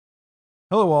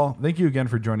Hello, all. Thank you again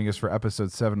for joining us for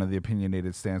episode 7 of the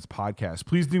Opinionated Stance podcast.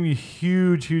 Please do me a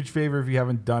huge favor if you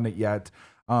haven't done it yet.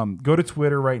 Go to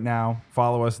Twitter right now.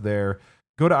 Follow us there.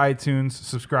 Go to iTunes.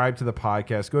 Subscribe to the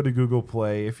podcast. Go to Google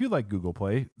Play. If you like Google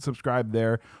Play, subscribe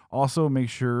there. Also, make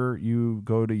sure you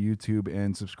go to YouTube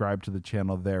and subscribe to the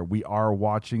channel there. We are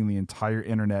watching the entire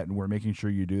internet, and we're making sure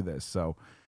you do this. So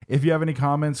if you have any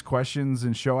comments, questions,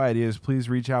 and show ideas, please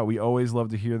reach out. We always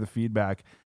love to hear the feedback.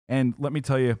 And let me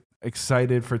tell you,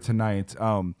 excited for tonight.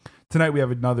 Tonight we have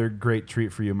another great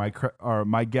treat for you.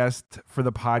 My guest for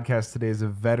the podcast today is a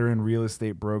veteran real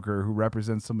estate broker who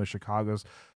represents some of Chicago's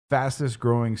fastest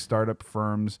growing startup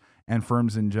firms and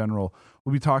firms in general.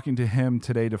 We'll be talking to him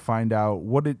today to find out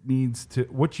what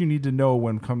you need to know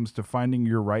when it comes to finding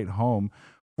your right home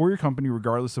for your company,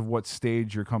 regardless of what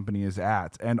stage your company is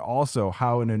at, and also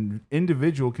how an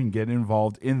individual can get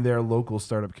involved in their local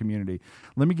startup community.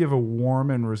 Let me give a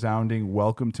warm and resounding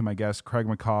welcome to my guest, Craig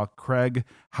McCaw. Craig,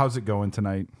 how's it going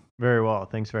tonight? Very well.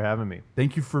 Thanks for having me.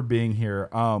 Thank you for being here.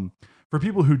 For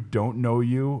people who don't know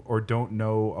you or don't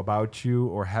know about you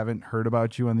or haven't heard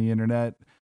about you on the internet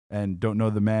and don't know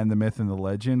the man, the myth, and the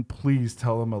legend, please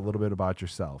tell them a little bit about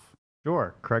yourself.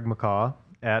 Sure. Craig McCaw,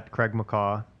 at Craig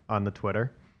McCaw on the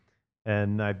Twitter.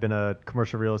 And I've been a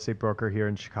commercial real estate broker here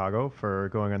in Chicago for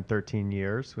going on 13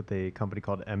 years with a company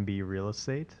called MB Real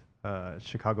Estate,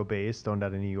 Chicago-based, owned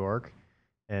out of New York,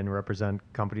 and represent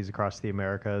companies across the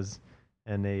Americas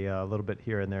and a little bit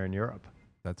here and there in Europe.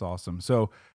 That's awesome. So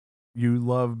you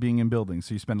love being in buildings,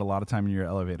 so you spend a lot of time in your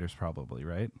elevators probably,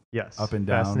 right? Yes. Up and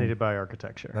down. Fascinated by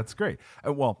architecture. That's great.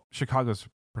 Well, Chicago's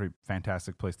pretty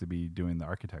fantastic place to be doing the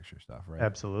architecture stuff, right?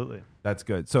 Absolutely. That's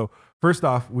good. So first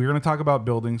off, we're going to talk about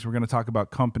buildings, we're going to talk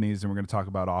about companies, and we're going to talk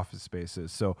about office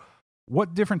spaces. So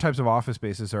what different types of office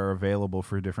spaces are available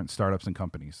for different startups and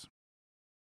companies?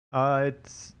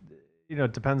 It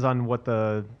depends on what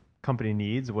the company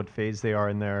needs, what phase they are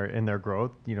in their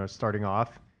growth. Starting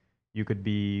off, you could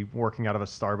be working out of a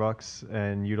Starbucks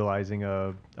and utilizing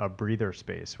a breather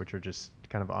space, which are just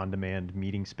kind of on-demand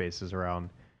meeting spaces around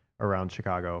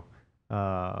Chicago.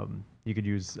 You could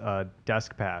use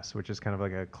Desk Pass, which is kind of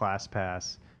like a class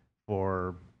pass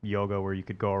for yoga, where you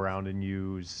could go around and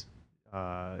use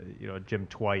a gym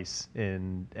twice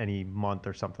in any month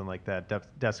or something like that.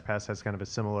 Desk Pass has kind of a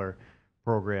similar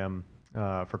program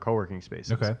for co-working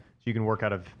spaces. Okay. So you can work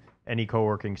out of any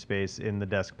co-working space in the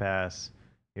Desk Pass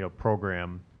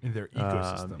program. In their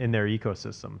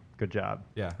ecosystem. Good job.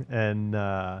 Yeah.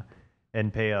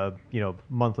 And pay a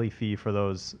monthly fee for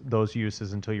those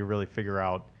uses until you really figure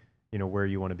out where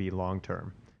you want to be long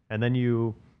term, and then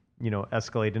you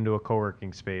escalate into a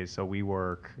co-working space. So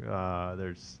WeWork,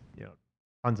 there's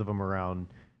tons of them around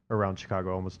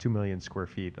Chicago, almost 2 million square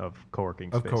feet of co-working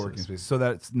spaces. So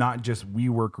that's not just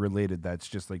WeWork related, that's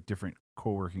just like different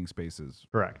co-working spaces.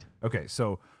 Correct. Okay,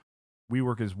 so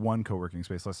WeWork is one co-working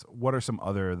space. What are some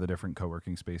other the different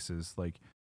co-working spaces? Like,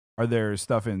 are there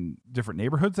stuff in different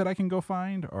neighborhoods that I can go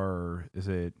find, or is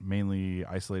it mainly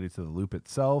isolated to the Loop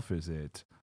itself? Is it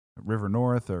River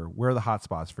North, or where are the hot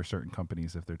spots for certain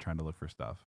companies if they're trying to look for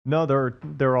stuff? No,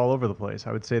 they're all over the place.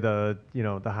 I would say the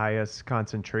highest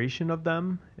concentration of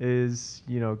them is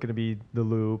going to be the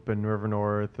Loop and River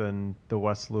North and the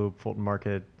West Loop, Fulton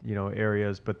Market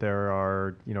areas. But there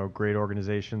are great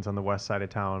organizations on the west side of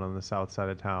town, on the south side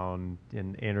of town,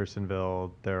 in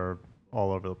Andersonville. They're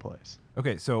all over the place.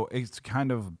 Okay, so it's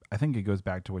kind of, I think it goes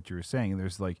back to what you were saying.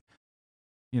 There's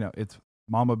it's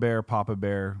Mama Bear, Papa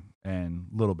Bear, and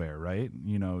Little Bear, right?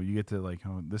 You get to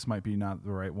this might be not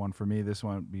the right one for me. This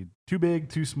one would be too big,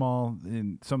 too small,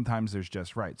 and sometimes there's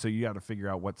just right. So you got to figure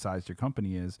out what size your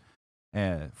company is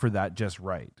for that just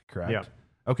right, correct? Yeah.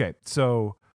 Okay,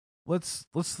 so let's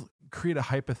create a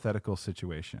hypothetical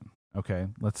situation. Okay,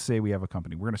 let's say we have a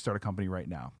company. We're going to start a company right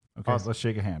now. Okay, awesome. Let's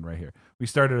shake a hand right here. We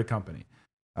started a company.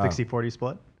 60-40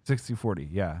 split? 60-40,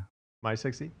 yeah. My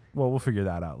 60? Well, we'll figure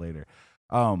that out later.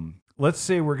 Let's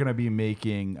say we're going to be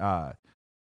making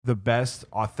the best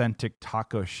authentic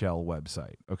taco shell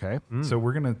website, okay? So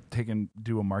we're going to take and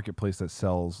do a marketplace that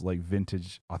sells like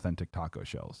vintage authentic taco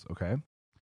shells, okay?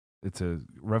 It's a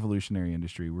revolutionary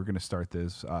industry. We're going to start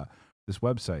this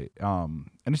website. And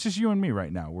it's just you and me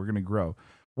right now. We're going to grow.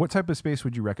 What type of space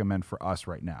would you recommend for us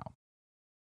right now?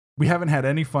 We haven't had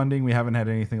any funding. We haven't had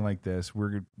anything like this.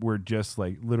 We're just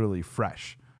like literally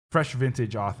fresh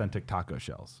vintage authentic taco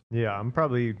shells. Yeah,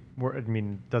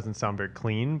 doesn't sound very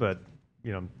clean, but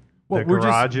the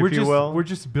garage, if you will. We're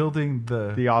just building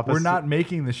the office. We're not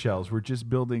making the shells. We're just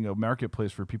building a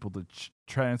marketplace for people to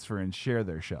transfer and share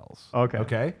their shells. Okay.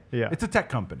 Okay. Yeah. It's a tech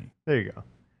company. There you go.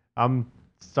 I'm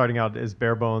starting out as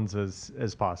bare bones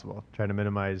as possible, trying to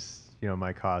minimize,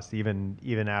 my cost,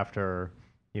 even after,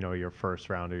 your first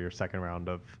round or your second round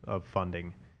of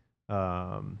funding.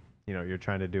 You're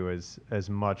trying to do as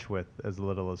much with as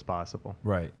little as possible.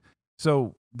 Right.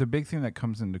 So the big thing that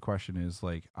comes into question is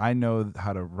like, I know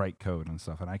how to write code and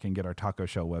stuff, and I can get our Taco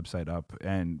Shell website up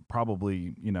and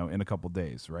probably, in a couple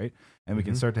days, right? And we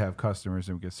can start to have customers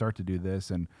and we can start to do this.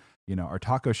 And, our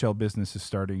Taco Shell business is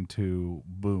starting to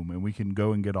boom, and we can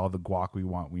go and get all the guac we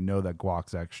want. We know that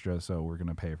guac's extra, so we're going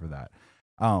to pay for that.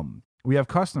 We have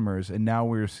customers, and now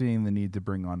we're seeing the need to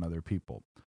bring on other people.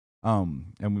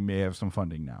 And we may have some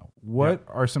funding now. What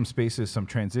are some spaces, some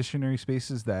transitionary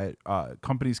spaces that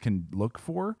companies can look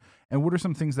for? And what are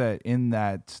some things that in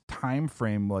that time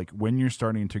frame, like when you're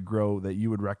starting to grow, that you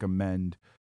would recommend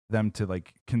them to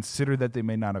like consider that they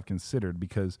may not have considered?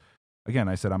 Because again,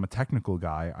 I said I'm a technical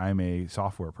guy. I'm a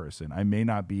software person. I may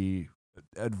not be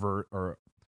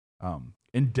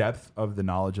in depth of the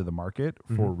knowledge of the market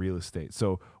for real estate.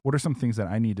 So what are some things that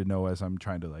I need to know as I'm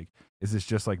trying to like, is this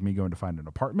just like me going to find an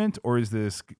apartment, or is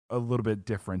this a little bit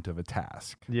different of a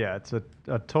task? Yeah, it's a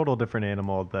total different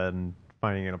animal than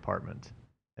finding an apartment.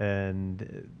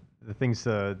 And the things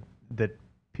that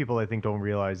people I think don't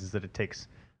realize is that it takes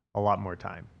a lot more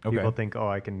time. Okay. People think, oh,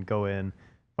 I can go in,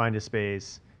 find a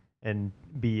space, and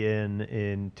be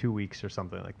in 2 weeks or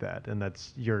something like that. And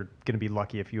you're going to be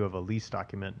lucky if you have a lease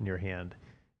document in your hand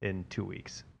in 2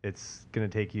 weeks. It's going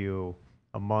to take you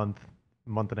a month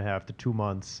and a half to 2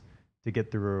 months to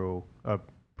get through a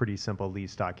pretty simple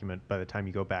lease document by the time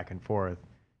you go back and forth,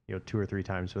 2 or 3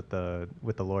 times with the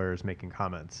lawyers making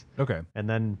comments. Okay. And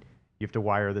then you have to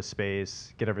wire the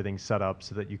space, get everything set up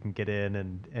so that you can get in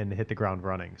and hit the ground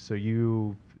running. So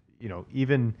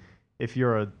even if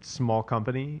you're a small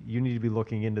company, you need to be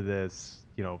looking into this,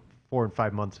 4 and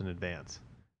 5 months in advance,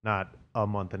 not a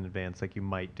month in advance like you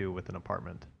might do with an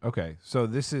apartment. Okay. So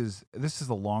this is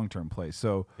a long-term play.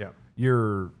 So yeah,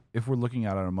 if we're looking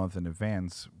at it a month in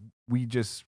advance, we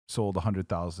just sold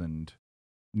 100,000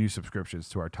 new subscriptions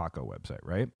to our Taco website,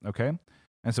 right? Okay.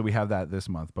 And so we have that this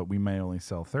month, but we may only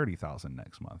sell 30,000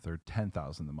 next month or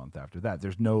 10,000 the month after that.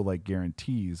 There's no like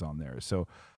guarantees on there. So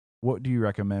what do you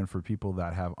recommend for people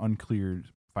that have unclear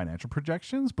financial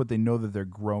projections, but they know that they're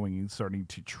growing and starting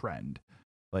to trend?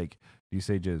 Like, do you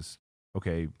say just,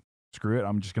 okay, screw it,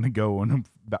 I'm just going to go and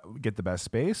get the best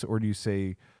space? Or do you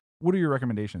say, what are your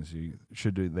recommendations?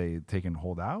 Should they take and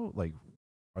hold out? Like,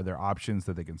 are there options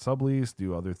that they can sublease,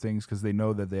 do other things? Because they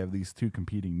know that they have these two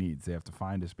competing needs. They have to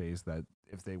find a space that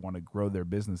if they want to grow their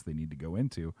business, they need to go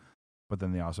into. But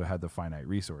then they also have the finite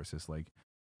resources. Like,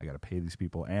 I got to pay these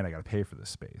people and I got to pay for this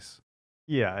space.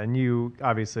 Yeah, and you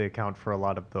obviously account for a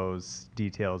lot of those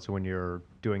details when you're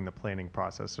doing the planning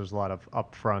process. There's a lot of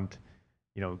upfront,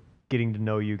 getting to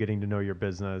know you, getting to know your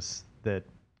business that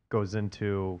goes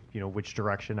into, which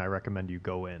direction I recommend you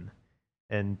go in.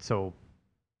 And so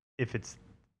if it's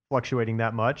fluctuating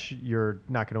that much, you're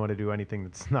not going to want to do anything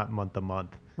that's not month to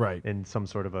month, right? In some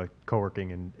sort of a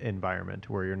co-working environment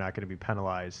where you're not going to be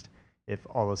penalized if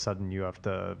all of a sudden you have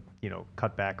to,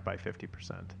 cut back by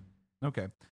 50%. Okay.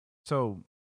 So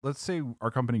let's say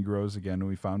our company grows again and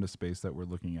we found a space that we're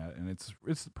looking at and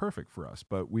it's perfect for us,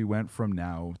 but we went from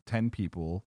now 10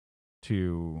 people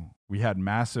to, we had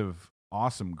massive,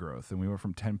 awesome growth, and we went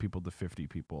from 10 people to 50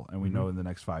 people. And we know in the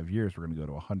next 5 years, we're going to go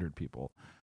to 100 people.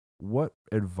 What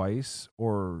advice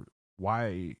or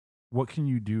what can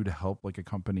you do to help like a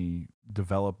company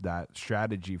develop that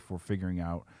strategy for figuring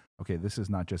out, okay, this is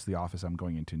not just the office I'm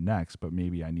going into next, but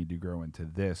maybe I need to grow into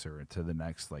this or into the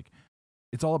next, like,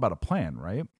 it's all about a plan,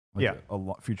 right? Like yeah.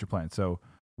 A future plan. So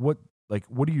what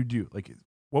do you do? Like,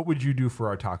 what would you do for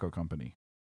our taco company?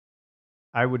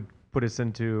 I would put us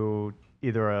into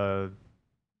either a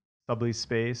sublease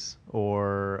space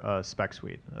or a spec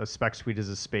suite. A spec suite is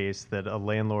a space that a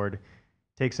landlord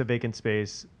takes a vacant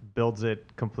space, builds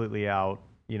it completely out,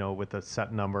 with a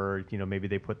set number. Maybe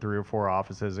they put 3 or 4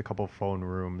 offices, a couple phone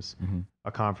rooms,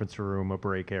 a conference room, a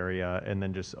break area, and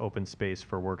then just open space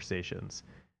for workstations.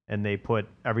 And they put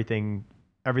everything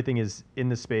is in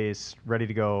the space, ready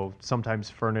to go, sometimes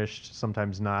furnished,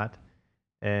 sometimes not.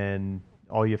 And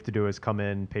all you have to do is come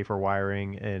in, pay for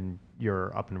wiring, and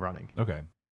you're up and running. Okay.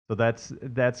 So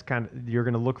that's kind of, you're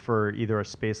going to look for either a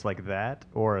space like that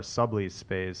or a sublease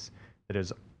space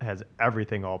that has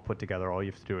everything all put together. All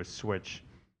you have to do is switch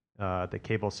the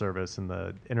cable service and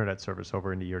the internet service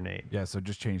over into your name. Yeah, so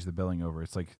just change the billing over.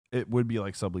 It's like, it would be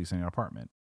like subleasing an apartment.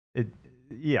 A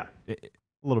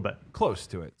little bit close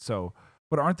to it. So,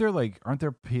 but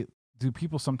do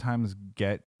people sometimes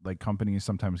get, like, companies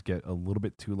sometimes get a little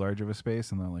bit too large of a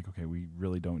space and they're like, okay, we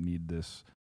really don't need this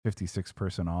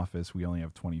 56-person office. We only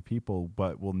have 20 people,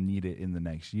 but we'll need it in the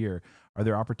next year. Are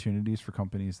there opportunities for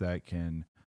companies that can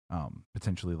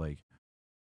potentially like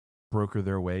broker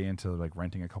their way into like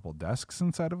renting a couple desks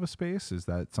inside of a space? Is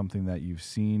that something that you've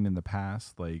seen in the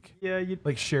past? Like, Yeah,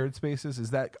 like shared spaces,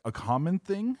 is that a common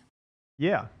thing?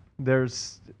 yeah.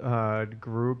 There's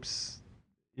groups,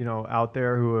 out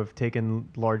there who have taken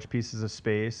large pieces of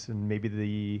space, and maybe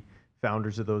the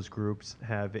founders of those groups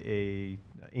have a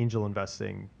angel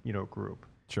investing, group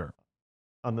Sure.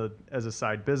 as a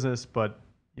side business, but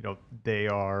they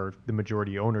are the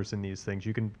majority owners in these things.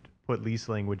 You can put lease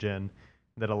language in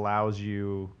that allows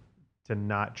you to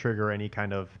not trigger any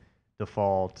kind of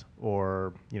default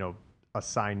or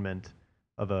assignment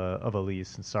of a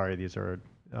lease. And sorry, these are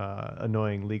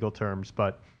annoying legal terms,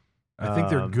 but I think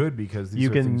they're good because these you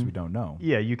are things we don't know.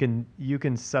 yeah, you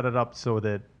can set it up so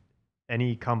that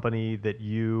any company that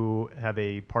you have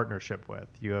a partnership with,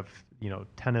 you have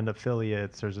tenant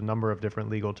affiliates. There's a number of different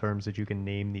legal terms that you can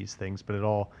name these things, but it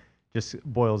all just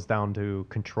boils down to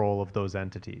control of those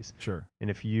entities. Sure. And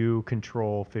if you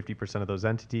control 50% of those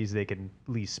entities, they can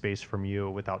lease space from you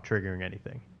without triggering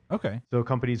anything. Okay. So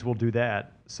companies will do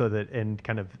that so that, and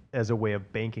kind of as a way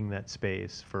of banking that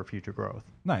space for future growth.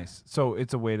 Nice. So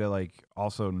it's a way to like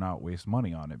also not waste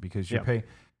money on it, because you're Yeah. paying,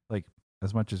 like,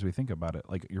 as much as we think about it,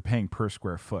 like you're paying per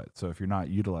square foot. So if you're not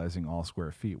utilizing all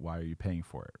square feet, why are you paying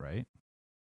for it, right?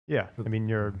 Yeah. I mean,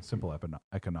 Simple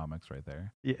economics right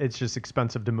there. it's just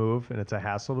expensive to move and it's a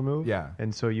hassle to move. Yeah.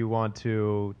 And so you want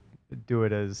to do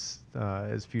it as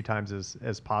few times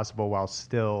as possible while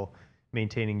still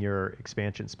maintaining your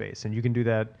expansion space. And you can do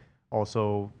that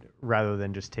also rather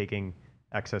than just taking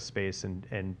excess space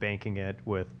and banking it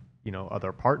with,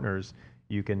 other partners.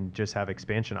 You can just have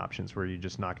expansion options where you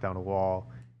just knock down a wall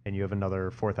and you have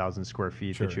another 4,000 square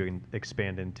feet that Sure. you can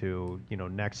expand into,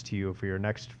 next to you for your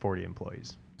next 40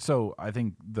 employees. So I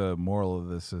think the moral of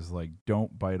this is like,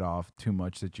 don't bite off too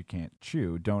much that you can't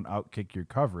chew. Don't outkick your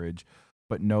coverage,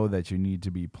 but know that you need to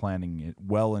be planning it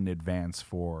well in advance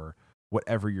for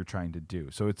whatever you're trying to do.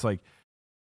 So it's like,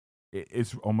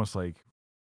 it's almost like,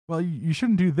 well, you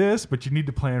shouldn't do this, but you need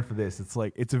to plan for this. It's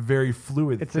like, it's a very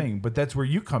fluid thing, but that's where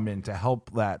you come in to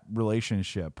help that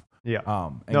relationship. Yeah.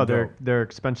 And No, go. they're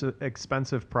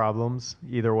expensive problems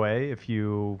either way. If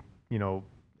you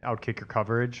outkick your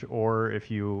coverage, or if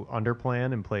you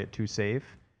underplan and play it too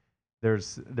safe,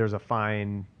 there's a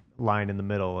fine line in the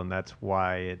middle, and that's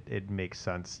why it makes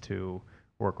sense to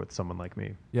work with someone like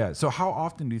me. Yeah. So how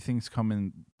often do things come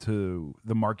into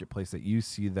the marketplace that you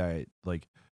see that like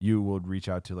you would reach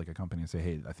out to like a company and say,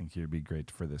 hey, I think you'd be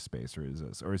great for this space,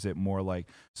 or is it more like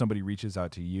somebody reaches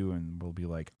out to you and will be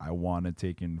like, I want to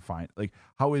take and find, like,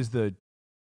 how is the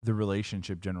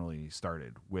relationship generally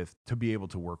started with to be able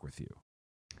to work with you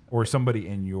or somebody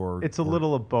in your? It's a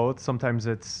little of both. Sometimes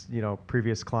it's,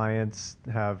 previous clients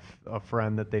have a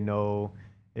friend that they know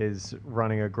is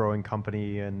running a growing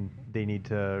company and they need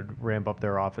to ramp up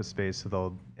their office space, so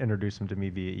they'll introduce them to me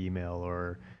via email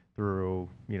or through,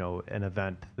 an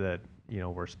event that,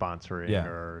 we're sponsoring Yeah.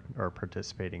 or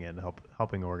participating in,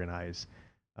 helping organize.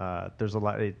 There's a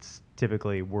lot. It's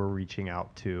typically we're reaching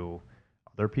out to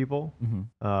other people.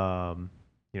 Mhm.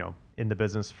 In the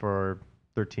business for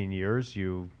 13 years,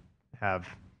 you have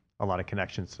a lot of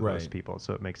connections to those Right. people,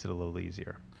 so it makes it a little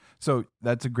easier. So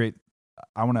that's a great,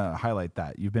 I want to highlight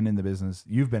that you've been in the business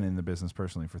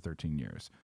personally for 13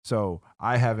 years. So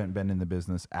I haven't been in the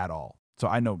business at all. So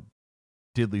I know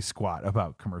diddly squat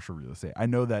about commercial real estate. I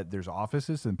know that there's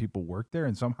offices and people work there,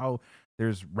 and somehow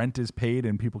there's rent is paid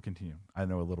and people continue. I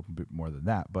know a little bit more than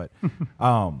that, but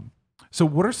so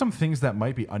what are some things that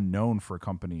might be unknown for a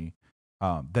company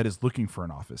that is looking for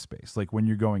an office space, like when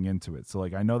you're going into it? So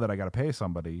like, I know that I got to pay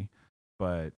somebody,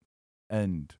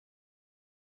 and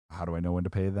how do I know when to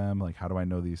pay them? Like, how do I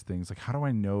know these things? Like, how do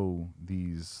I know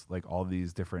these, like all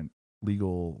these different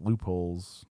legal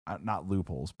loopholes, not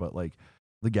loopholes, but like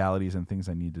legalities and things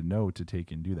I need to know to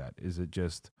take and do that? Is it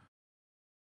just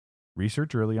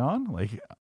research early on? Like,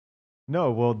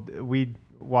 No, well, we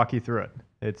walk you through it.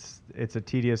 It's a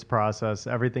tedious process.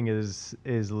 Everything is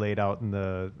laid out in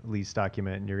the lease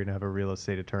document, and you're going to have a real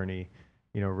estate attorney,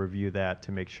 review that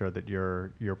to make sure that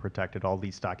you're protected. All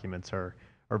lease documents are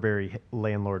very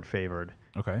landlord favored,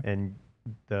 okay. and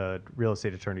the real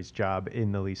estate attorney's job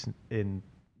in the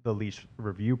lease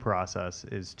review process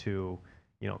is to,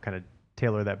 kind of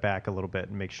tailor that back a little bit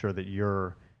and make sure that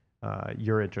your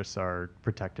interests are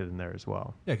protected in there as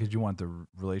well. Yeah, because you want the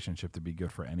relationship to be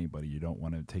good for anybody. You don't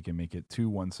want to take and make it too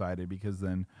one-sided, because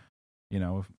then,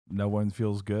 if no one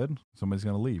feels good, somebody's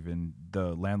going to leave, and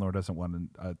the landlord doesn't want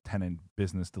a tenant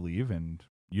business to leave, and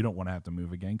you don't want to have to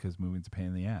move again because moving's a pain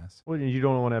in the ass. Well, you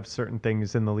don't want to have certain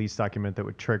things in the lease document that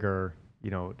would trigger,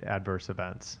 adverse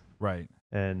events. Right.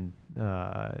 And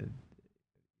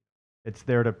it's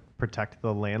there to protect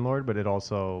the landlord, but it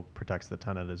also protects the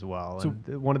tenant as well. So-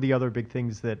 And one of the other big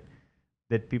things that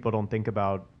people don't think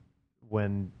about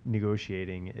when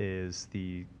negotiating is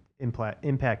the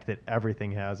impact that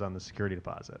everything has on the security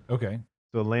deposit. Okay.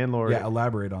 So a landlord, Yeah,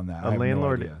 elaborate on that. I have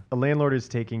no idea. a landlord is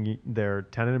taking their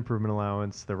tenant improvement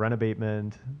allowance, the rent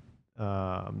abatement,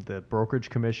 the brokerage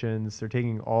commissions. They're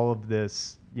taking all of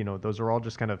this. Those are all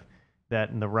just kind of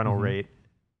that, and the rental Mhm. rate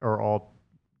are all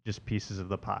just pieces of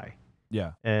the pie.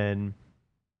 Yeah. And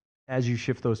as you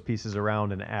shift those pieces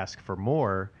around and ask for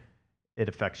more, it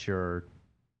affects your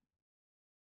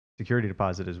security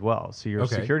deposit as well. So your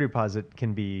Okay. security deposit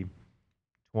can be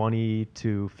 20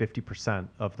 to 50%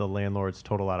 of the landlord's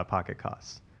total out-of-pocket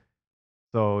costs.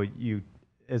 So you,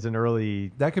 as an early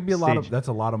That could be that's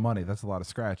a lot of money. That's a lot of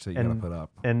scratch that you got to And- put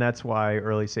up. and that's why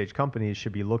early stage companies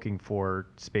should be looking for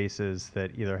spaces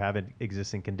that either have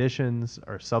existing conditions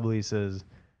or subleases.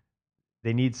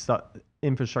 They need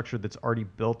infrastructure that's already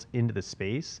built into the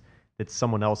space that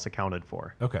someone else accounted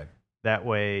for. Okay. That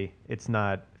way, it's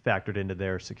not factored into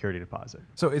their security deposit.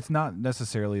 So it's not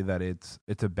necessarily that it's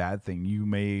a bad thing. You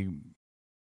may,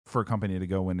 for a company to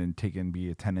go in and take and be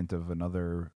a tenant of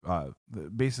another,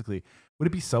 basically, would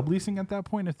it be subleasing at that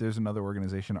point if there's another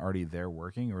organization already there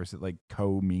working, or is it like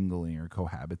co-mingling or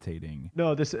cohabitating?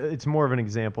 No, it's more of an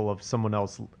example of someone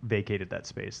else vacated that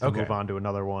space to Okay. move on to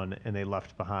another one, and they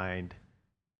left behind,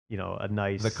 a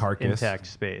nice The carcass. intact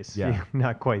space. Yeah.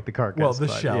 Not quite the carcass. Well, the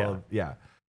but shell. yeah.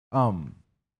 Yeah.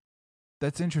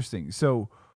 That's interesting. So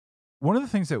one of the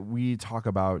things that we talk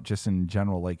about just in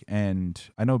general, and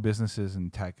I know businesses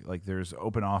and tech, like there's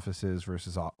open offices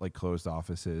versus like closed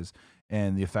offices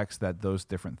and the effects that those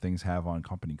different things have on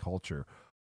company culture.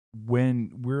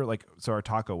 When we're so our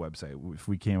taco website, if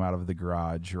we came out of the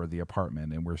garage or the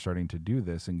apartment and we're starting to do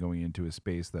this and going into a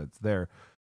space that's there,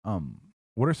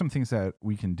 what are some things that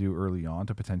we can do early on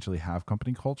to potentially have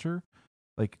company culture?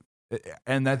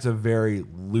 And that's a very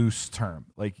loose term.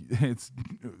 It's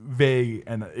vague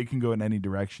and it can go in any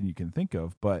direction you can think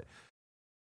of. But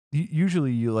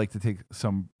usually you like to take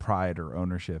some pride or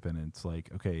ownership, and it's like,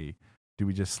 okay, do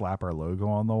we just slap our logo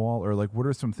on the wall? Or what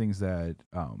are some things that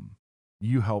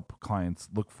you help clients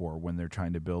look for when they're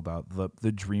trying to build out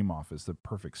the dream office, the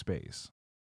perfect space?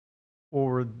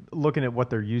 Or looking at what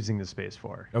they're using the space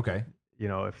for. Okay.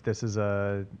 If this is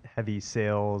a heavy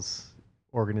sales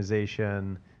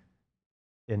organization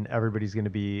and everybody's going to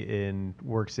be in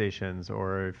workstations,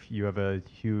 or if you have a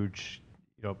huge,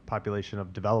 population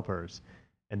of developers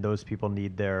and those people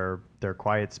need their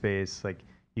quiet space,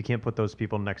 you can't put those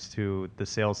people next to the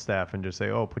sales staff and just say,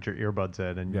 "Oh, put your earbuds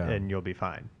in and you'll be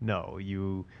fine." No,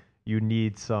 you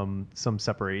need some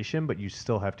separation, but you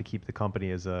still have to keep the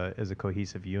company as a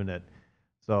cohesive unit.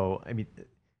 So, I mean,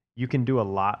 you can do a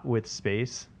lot with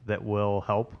space that will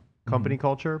help company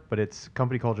culture, but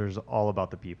company culture is all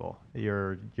about the people.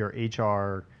 Your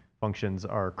HR functions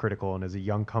are critical, and as a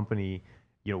young company,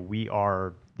 we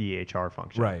are the HR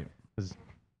function. Right. Because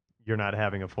you're not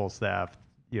having a full staff,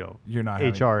 You're not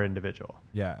HR individual.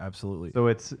 Yeah, absolutely. So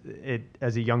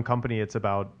as a young company, it's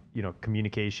about,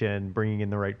 communication, bringing in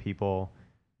the right people.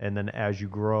 And then as you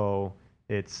grow,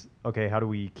 it's, okay, how do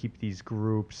we keep these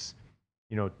groups,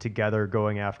 together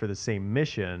going after the same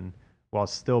mission while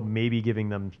still maybe giving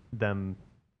them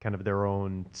kind of their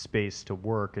own space to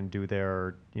work and do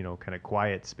their, kind of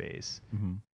quiet space.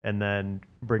 Mm-hmm. And then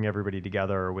bring everybody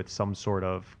together with some sort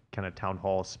of kind of town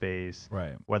hall space,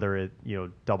 Right. whether it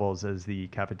doubles as the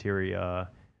cafeteria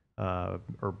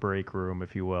or break room,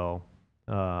 if you will,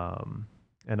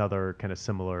 and other kind of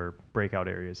similar breakout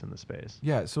areas in the space.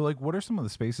 Yeah. So, what are some of the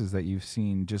spaces that you've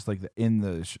seen? Just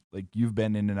you've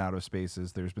been in and out of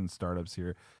spaces. There's been startups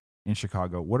here in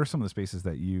Chicago. What are some of the spaces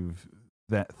that you've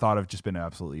thought of just been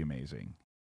absolutely amazing?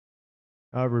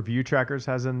 Review Trackers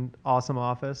has an awesome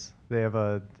office. They have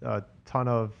a ton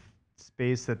of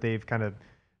space that they've kind of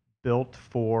built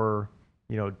for,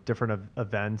 different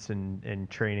events and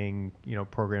training,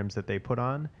 programs that they put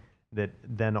on that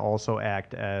then also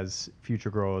act as future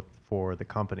growth for the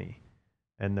company.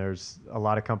 And there's a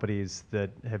lot of companies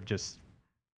that have just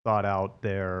thought out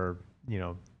their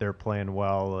plan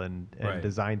well and Right.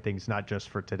 designed things not just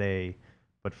for today,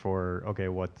 but for, okay,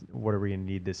 what are we going to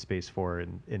need this space for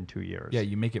in 2 years? Yeah,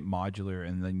 you make it modular,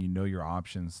 and then your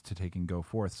options to take and go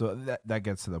forth. So that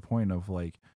gets to the point of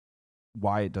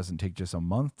why it doesn't take just a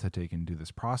month to take and do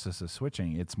this process of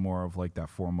switching. It's more of that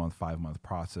 4-month, 5-month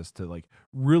process to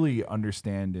really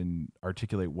understand and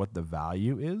articulate what the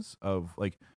value is of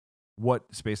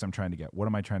what space I'm trying to get. What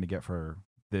am I trying to get for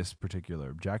this particular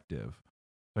objective?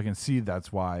 So I can see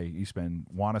that's why you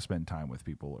want to spend time with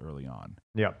people early on.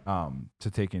 Yeah.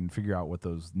 To take and figure out what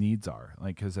those needs are.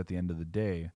 Like, because at the end of the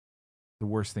day, the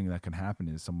worst thing that can happen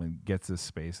is someone gets this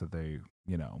space that they,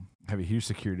 have a huge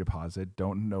security deposit,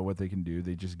 don't know what they can do.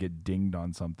 They just get dinged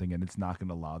on something, and it's not going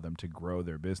to allow them to grow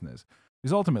their business.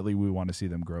 Because ultimately, we want to see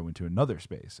them grow into another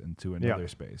space, into another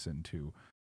space, into,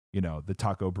 the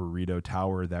taco burrito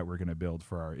tower that we're going to build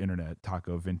for our internet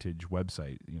taco vintage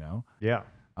website, Yeah.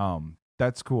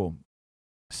 That's cool.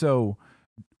 So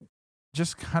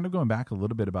just kind of going back a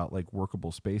little bit about like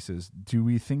workable spaces, do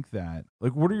we think that,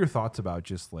 like, what are your thoughts about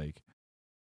just like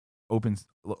open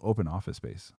office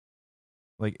space,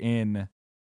 like in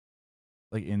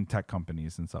tech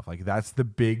companies and stuff? Like, that's the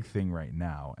big thing right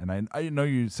now. And I know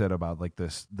you said about like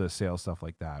the sales stuff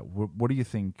like that. What do you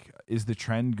think is the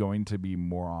trend going to be?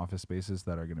 More office spaces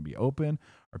that are going to be open?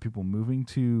 Are people moving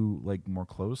to like more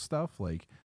closed stuff? Like,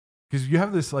 because you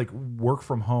have this like work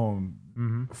from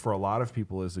home for a lot of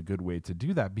people is a good way to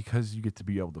do that, because you get to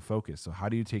be able to focus. So how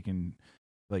do you take and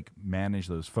like manage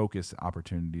those focus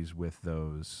opportunities with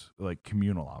those like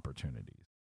communal opportunities?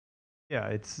 Yeah,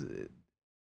 if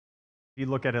you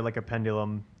look at it like a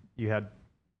pendulum,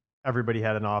 everybody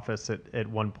had an office at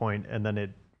one point, and then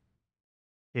it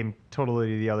came totally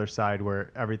to the other side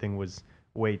where everything was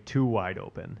way too wide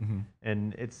open,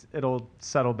 and it'll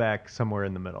settle back somewhere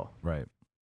in the middle. Right.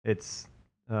 It's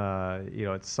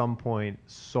at some point,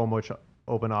 so much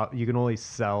open up, you can only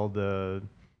sell the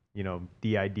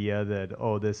idea that,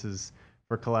 oh, this is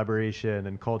for collaboration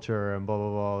and culture and blah blah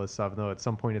blah, all this stuff. No, at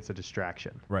some point it's a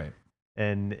distraction, Right.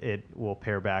 and it will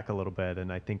pare back a little bit.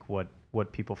 And I think what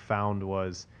people found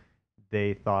was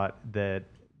they thought that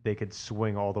they could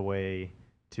swing all the way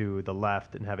to the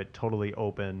left and have it totally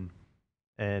open,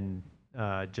 and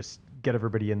just get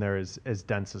everybody in there as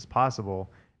dense as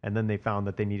possible. And then they found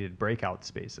that they needed breakout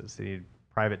spaces. They needed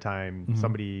private time.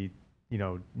 Somebody,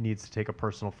 needs to take a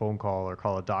personal phone call or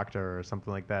call a doctor or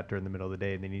something like that during the middle of the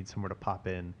day, and they need somewhere to pop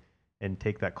in and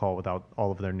take that call without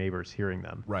all of their neighbors hearing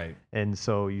them. Right. And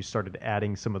so you started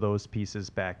adding some of those pieces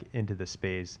back into the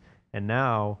space. And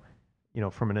now,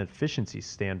 from an efficiency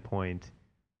standpoint,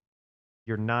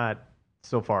 you're not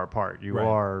so far apart. You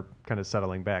are kind of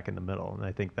settling back in the middle. And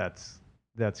I think that's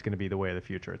going to be the way of the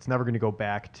future. It's never going to go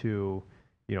back to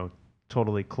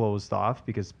totally closed off,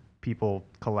 because people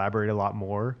collaborate a lot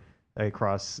more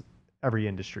across every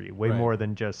industry, way more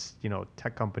than just,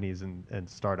 tech companies and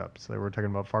startups. So we're talking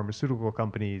about pharmaceutical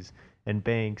companies and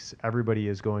banks. Everybody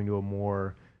is going to a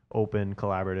more open,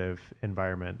 collaborative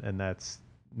environment, and that's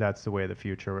the way of the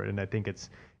future. And I think it's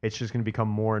just going to become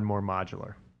more and more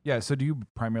modular. Yeah. So do you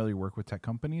primarily work with tech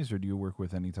companies, or do you work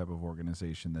with any type of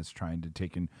organization that's trying to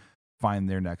take and find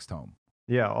their next home?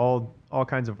 Yeah, all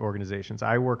kinds of organizations.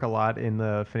 I work a lot in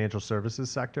the financial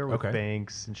services sector with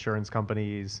banks, insurance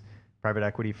companies, private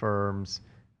equity firms,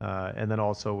 and then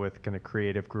also with kind of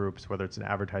creative groups, whether it's an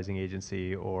advertising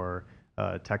agency or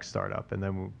a tech startup. And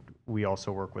then we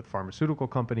also work with pharmaceutical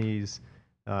companies.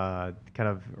 Kind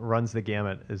of runs the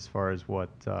gamut as far as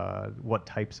what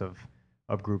types of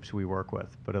groups we work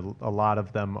with. But a lot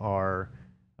of them are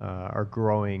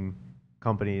growing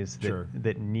companies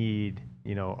that need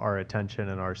our attention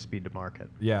and our speed to market.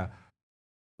 Yeah.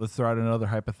 Let's throw out another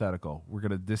hypothetical. We're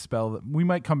going to dispel that. We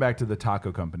might come back to the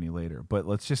taco company later, but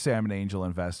let's just say I'm an angel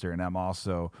investor, and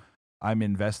I'm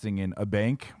investing in a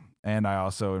bank, and I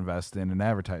also invest in an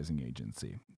advertising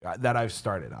agency that I've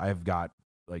started. I've got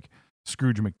like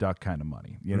Scrooge McDuck kind of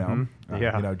money,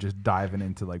 just diving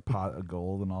into like pot of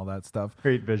gold and all that stuff.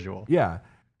 Great visual. Yeah.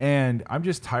 And I'm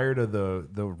just tired of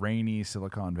the rainy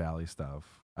Silicon Valley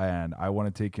stuff. And I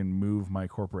want to take and move my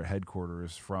corporate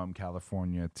headquarters from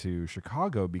California to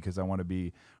Chicago, because I want to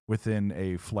be within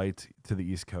a flight to the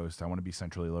East Coast. I want to be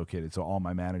centrally located so all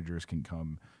my managers can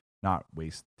come, not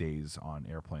waste days on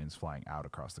airplanes flying out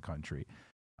across the country.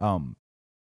 I'm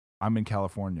in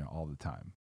California all the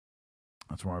time.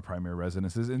 That's where my primary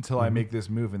residence is until I make this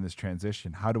move in this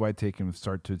transition. How do I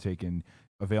start to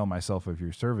avail myself of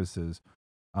your services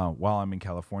while I'm in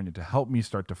California to help me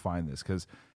start to find this? Because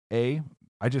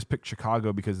I just picked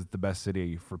Chicago because it's the best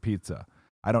city for pizza.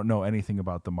 I don't know anything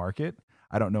about the market.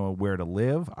 I don't know where to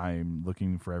live. I'm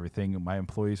looking for everything. My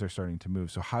employees are starting to move.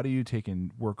 So how do you take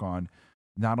and work on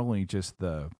not only just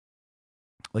the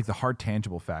hard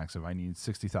tangible facts of I need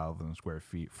 60,000 square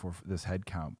feet for this head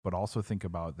count, but also think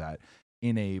about that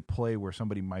in a play where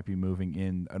somebody might be moving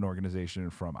in an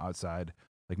organization from outside,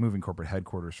 like moving corporate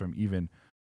headquarters from even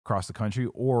across the country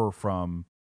or from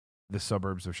the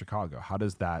suburbs of Chicago. How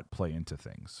does that play into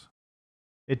things?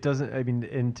 It doesn't. I mean,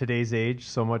 in today's age,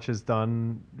 so much is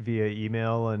done via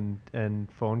email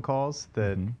and phone calls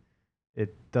that Hmm.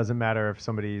 it doesn't matter if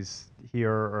somebody's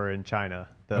here or in China.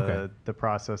 Okay. The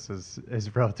process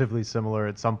is relatively similar.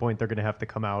 At some point, they're going to have to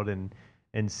come out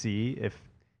and see.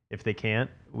 If they can't,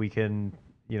 we can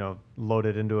load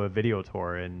it into a video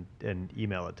tour and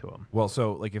email it to them. Well,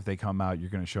 so like if they come out, you're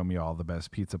going to show me all the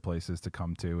best pizza places to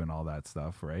come to and all that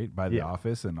stuff, right? By the Yeah,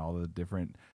 office and all the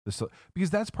different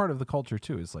because that's part of the culture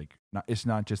too. It's like it's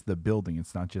not just the building,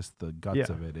 it's not just the guts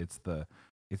yeah, of it. It's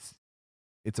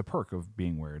it's a perk of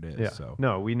being where it is. yeah. So,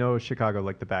 No, we know Chicago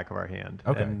like the back of our hand,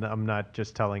 okay. and I'm not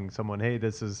just telling someone, hey,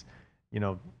 this is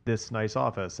this nice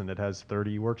office and it has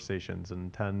 30 workstations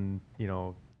and 10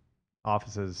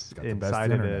 offices It's got the best inside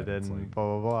of internet. it It's like and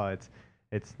blah blah blah.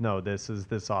 It's no, this is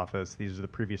this office. These are the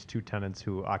previous two tenants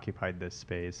who occupied this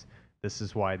space. This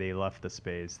is why they left the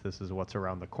space. This is what's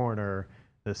around the corner.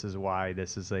 This is why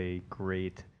this is a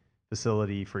great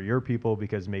facility for your people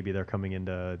because maybe they're coming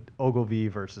into Ogilvy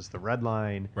versus the Red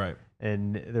Line. right.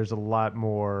 And there's a lot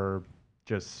more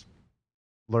just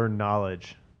learned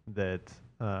knowledge that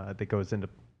that goes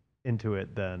into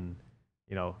it than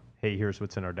hey, here's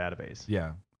what's in our database.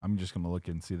 Yeah. I'm just going to look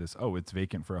and see this. Oh, it's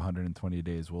vacant for 120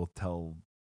 days. We'll tell,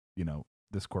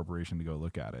 this corporation to go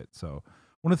look at it. So,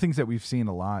 one of the things that we've seen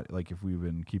a lot, like if we've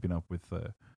been keeping up with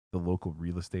the local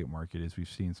real estate market, is we've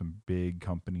seen some big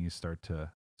companies start to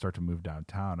move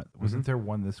downtown. Wasn't there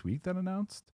one this week that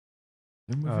announced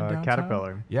they're moving downtown?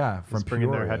 Caterpillar Yeah, from is bringing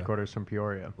their Peoria. headquarters from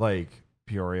Peoria. Like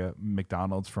Peoria,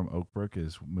 McDonald's from Oak Brook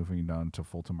is moving down to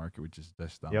Fulton Market, which is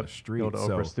just down the Yep, street. go to So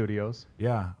Oprah Studios.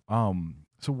 yeah.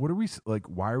 So what are we like?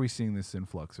 Why are we seeing this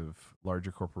influx of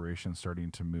larger corporations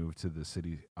starting to move to the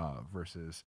city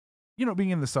versus, being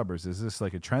in the suburbs? Is this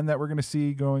like a trend that we're going to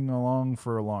see going along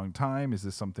for a long time? Is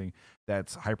this something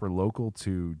that's hyper local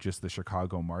to just the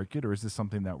Chicago market, or is this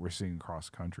something that we're seeing across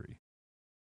country?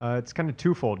 It's kind of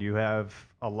twofold. You have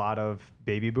a lot of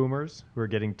baby boomers who are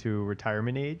getting to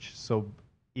retirement age, so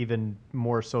even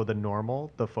more so than normal,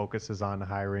 the focus is on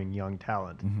hiring young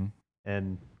talent. Mm-hmm.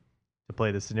 And to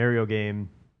play the scenario game,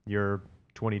 you're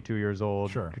 22 years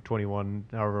old, Sure. 21,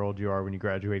 however old you are when you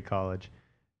graduate college,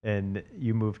 and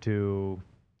you move to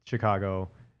Chicago.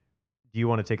 Do you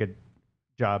want to take a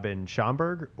job in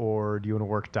Schaumburg or do you want to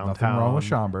work downtown? Nothing wrong with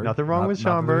Schaumburg. Nothing wrong with Not that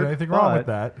Schaumburg. there's anything wrong with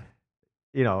but, that.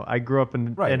 I grew up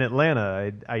Right. in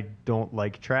Atlanta. I don't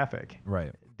like traffic.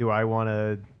 Right. Do I want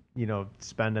to,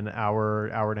 spend an hour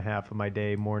and a half of my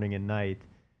day, morning and night,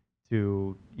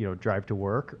 to, drive to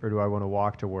work, or do I want to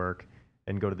walk to work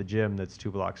and go to the gym that's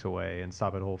 2 blocks away and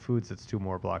stop at Whole Foods that's 2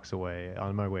 more blocks away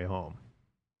on my way home?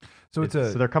 So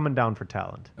So they're coming down for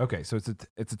talent. okay, so it's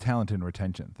a talent and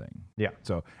retention thing. Yeah.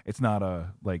 So it's not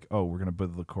a like, oh, we're gonna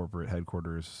build the corporate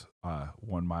headquarters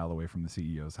 1 mile away from the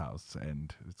CEO's house,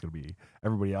 and it's gonna be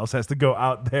everybody else has to go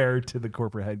out there to the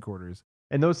corporate headquarters.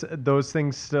 And those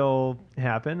things still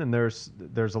happen, and there's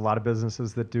a lot of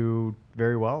businesses that do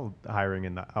very well hiring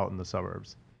out in the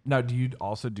suburbs. Now, do you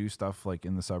also do stuff like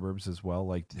in the suburbs as well?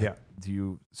 Like, Yeah.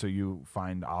 so you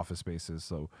find office spaces?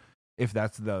 So if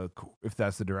that's the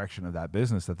direction of that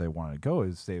business that they want to go,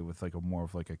 is stay with like a more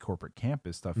of like a corporate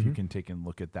campus stuff, you Mhm. can take and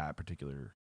look at that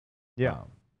particular. Yeah.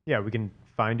 um, Yeah, we can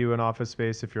find you an office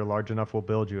space. If you're large enough, we'll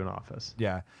build you an office.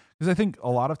 Yeah, because I think a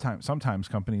lot of times, sometimes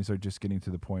companies are just getting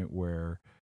to the point where,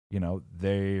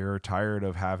 they are tired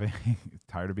of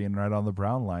tired of being right on the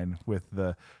brown line with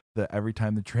the every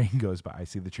time the train goes by. I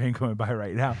see the train going by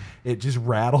right now. It just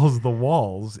rattles the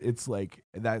walls. It's like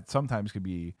that sometimes could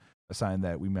be a sign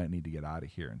that we might need to get out of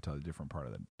here into a different part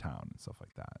of the town and stuff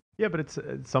like that. Yeah, but it's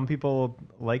some people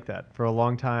like that. For a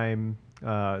long time,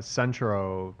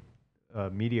 Centro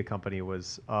media company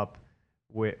was up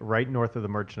right north of the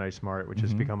Merchandise Mart, which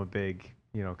has Mhm. become a big,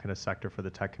 kind of sector for the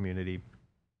tech community.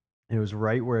 It was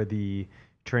right where the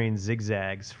train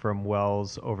zigzags from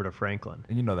Wells over to Franklin.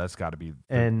 And that's got to be the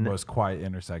And most quiet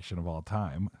intersection of all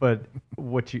time. but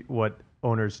what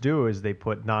owners do is they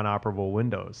put non-operable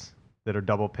windows that are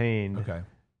double paned Okay.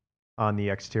 on the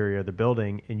exterior of the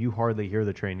building, and you hardly hear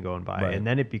the train going by. Right. And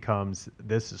then it becomes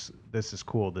this is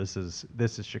cool. This is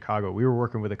Chicago. We were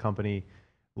working with a company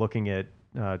looking at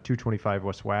 225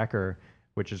 West Wacker,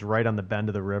 which is right on the bend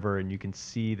of the river, and you can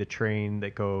see the train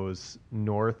that goes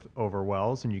north over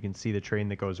Wells, and you can see the train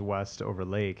that goes west over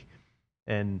Lake.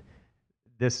 And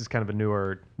this is kind of a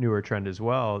newer trend as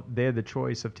well. They had the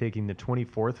choice of taking the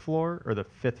 24th floor or the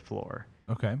 5th floor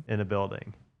Okay. in a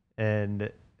building. And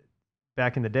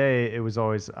back in the day, it was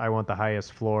always, I want the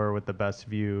highest floor with the best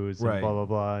views and Right. blah, blah,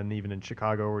 blah. And even in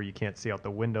Chicago, where you can't see out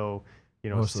the window,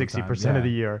 Most of the time, 60% of the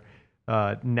yeah.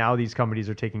 year. Now these companies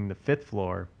are taking the 5th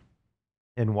floor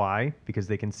And why? Because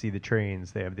they can see the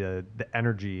trains. They have the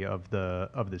energy of the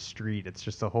street. It's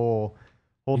just a whole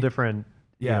Y- different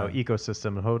Yeah,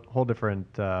 ecosystem, a whole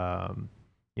different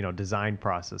design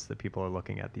process that people are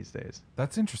looking at these days.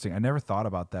 that's interesting. I never thought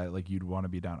about that. Like you'd want to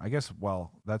be down. I guess.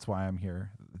 Well, that's why I'm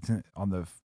here on the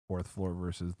fourth floor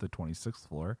versus the 26th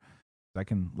floor. I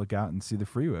can look out and see the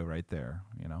freeway right there.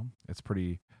 You know, it's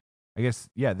pretty. I guess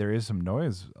yeah, there is some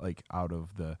noise like out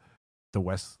of the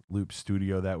West Loop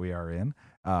studio that we are in,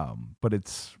 but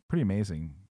it's pretty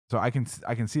amazing. So I can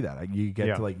see that. Like, you get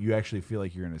Yeah, to like you actually feel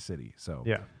like you're in a city. So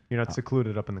yeah. You're not uh,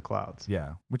 secluded up in the clouds.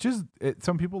 yeah, which is it,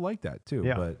 some people like that too.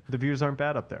 Yeah, But the views aren't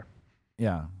bad up there.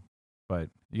 yeah, but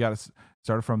you got to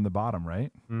start from the bottom,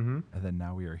 right? Mm-hmm. And then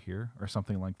now we are here, or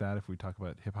something like that. If we talk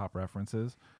about hip hop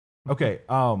references, okay.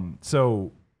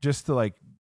 So just to like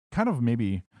kind of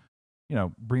maybe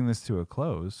bring this to a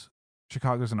close.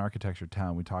 Chicago's an architecture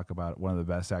town. We talk about one of the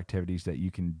best activities that you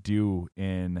can do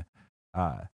in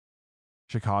uh,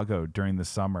 Chicago during the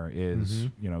summer is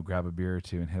grab a beer or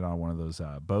two and hit on one of those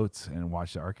boats and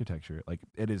watch the architecture. Like,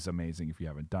 it is amazing if you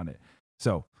haven't done it.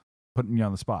 So, putting you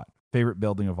on the spot. Favorite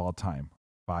building of all time?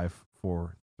 5,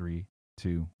 4, 3,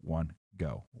 2, 1,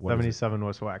 go. What is it? 77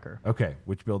 West Wacker. Okay,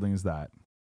 which building is that?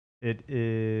 It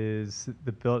is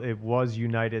It was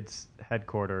United's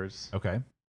headquarters Okay,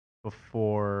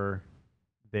 before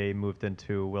they moved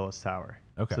into Willis Tower.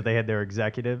 okay, So they had their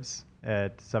executives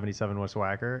at 77 West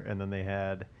Wacker, and then they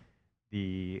had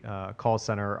the call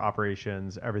center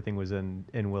operations. Everything was in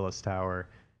Willis Tower.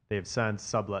 They have since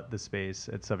sublet the space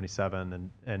at 77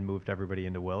 and moved everybody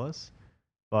into Willis.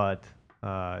 But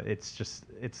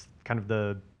it's kind of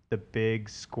the big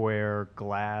square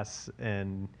glass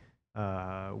and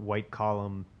white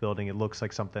column building. It looks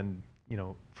like something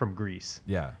from Greece.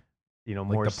 yeah. Like Like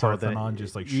more the so than Parthenon,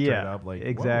 just like straight yeah, up, like,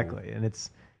 exactly. whoa. And it's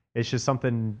just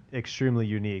something extremely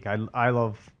unique. I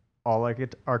love all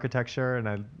architecture,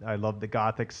 and I love the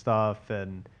Gothic stuff,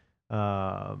 and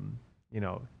kind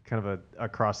of a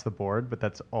across the board. But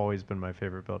that's always been my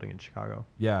favorite building in Chicago.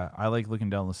 Yeah, I like looking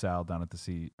down LaSalle down at the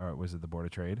sea, or was it the Board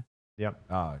of Trade?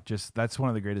 Yep. Just that's one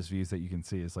of the greatest views that you can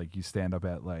see is like you stand up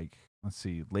at like let's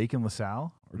see Lake and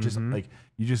LaSalle, or just like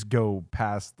you just go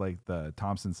past like the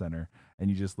Thompson Center and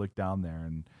you just look down there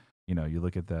and you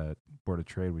look at the Board of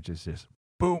Trade, which is just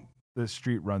boom, the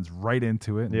street runs right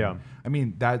into it. And Yeah. I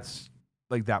mean that's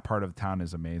like that part of town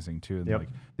is amazing too, and Yep. like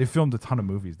they filmed a ton of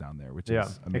movies down there, which Yeah.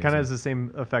 is It amazing. kind of has the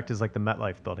same effect as like the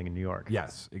MetLife building in New York.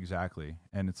 Yes, exactly.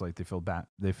 And it's like they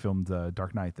filmed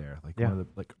Dark Knight there, like Yeah. one of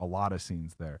the like a lot of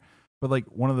scenes there. But like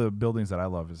one of the buildings that I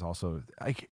love is also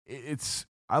like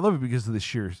I love it because of the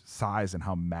sheer size and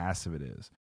how massive it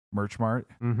is. Merch Mart,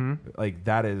 Mm-hmm. like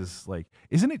that is like,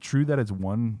 isn't it true that it's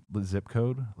one zip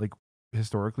code? Like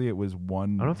historically, it was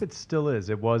one, I don't know if it still is.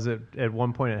 It was at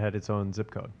one point it had its own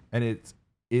zip code. and it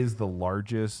is the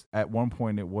largest. At one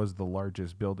point, it was the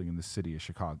largest building in the city of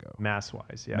Chicago, Mass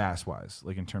wise, yeah. mass wise,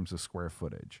 like in terms of square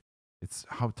footage. It's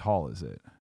how tall is it?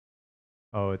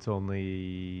 Oh, it's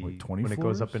only Like 20 when it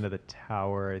goes up floors? into the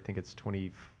tower. I think it's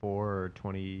 24 or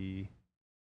 20,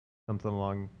 something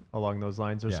along those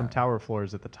lines. There's some Yeah. tower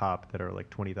floors at the top that are like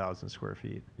 20,000 square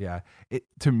feet. Yeah,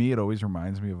 to me it always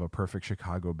reminds me of a perfect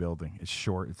Chicago building. It's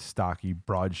short, it's stocky,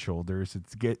 broad shoulders.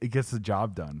 It gets the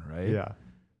job done, right? Yeah,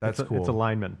 That's cool. It's a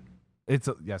lineman.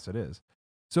 Yes, it is.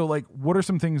 So like, what are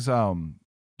some things?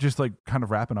 Just like kind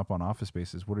of wrapping up on office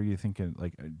spaces. What are you thinking?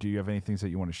 Like, do you have any things that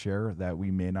you want to share that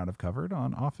we may not have covered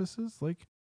on offices? Like,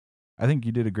 I think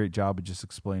you did a great job of just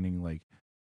explaining like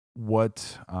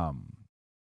what.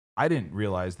 I didn't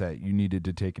realize that you needed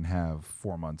to take and have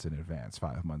 4 months in advance,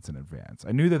 5 months in advance.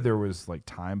 I knew that there was like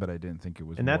time, but I didn't think it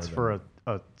was. And more that's than, for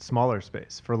a smaller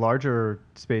space. For larger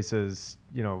spaces,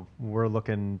 we're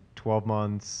looking 12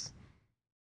 months,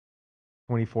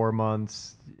 24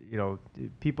 months.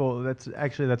 People, that's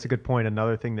a good point.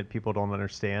 Another thing that people don't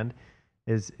understand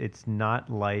is it's not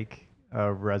like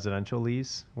a residential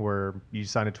lease where you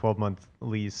sign a 12-month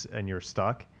lease and you're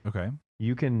stuck. Okay.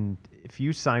 If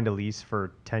you signed a lease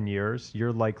for 10 years,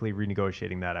 you're likely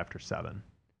renegotiating that after 7.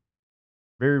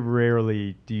 Very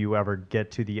rarely do you ever get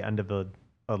to the end of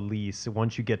a lease.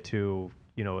 Once you get to,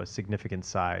 a significant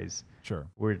size, Sure.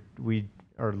 we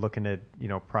are looking at,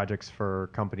 projects for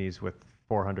companies with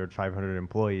 400, 500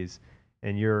 employees,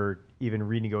 and you're even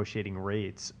renegotiating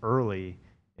rates early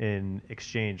in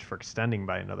exchange for extending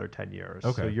by another 10 years.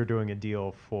 Okay. So you're doing a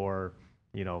deal for,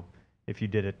 if you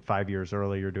did it 5 years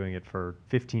early, you're doing it for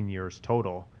 15 years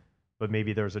total, but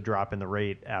maybe there's a drop in the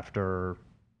rate after,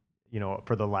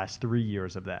 for the last 3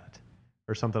 years of that,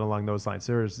 or something along those lines.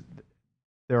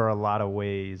 There are a lot of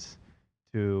ways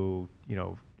to,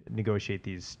 negotiate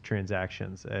these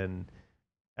transactions, and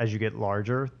as you get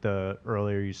larger, the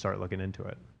earlier you start looking into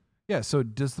it. Yeah. So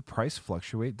does the price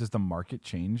fluctuate? Does the market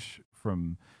change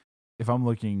from if I'm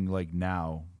looking like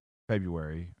now,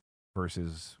 February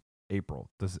versus April?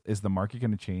 Is the market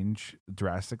going to change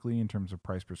drastically in terms of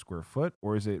price per square foot,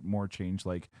 or is it more change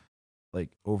like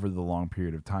over the long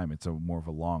period of time? It's a more of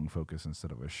a long focus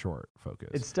instead of a short focus.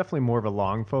 It's definitely more of a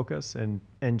long focus, and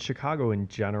Chicago in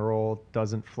general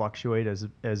doesn't fluctuate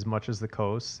as much as the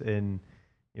coast. In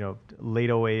late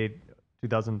 '08,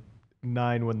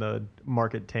 2009, when the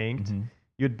market tanked,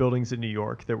 you had buildings in New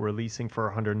York that were leasing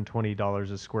for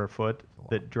 $120 a square foot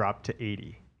that dropped to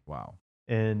 80. Wow.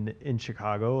 And in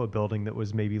Chicago, a building that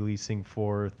was maybe leasing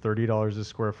for $30 a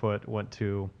square foot went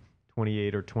to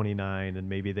 28 or 29, and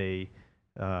maybe they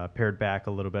pared back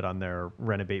a little bit on their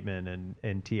rent abatement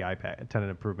and tenant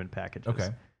improvement packages. Okay.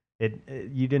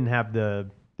 You didn't have the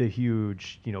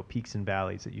huge peaks and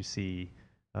valleys that you see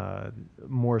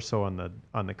more so on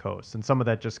the coast, and some of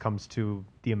that just comes to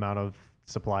the amount of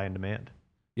supply and demand.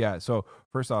 Yeah. So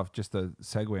first off, just to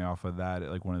segue off of that,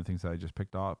 like one of the things that I just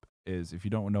picked up is if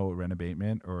you don't know what rent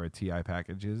abatement or a TI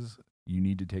package is, you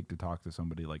need to talk to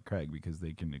somebody like Craig because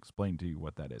they can explain to you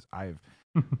what that is. I have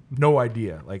no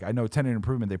idea. Like I know tenant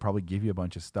improvement, they probably give you a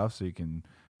bunch of stuff so you can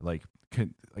like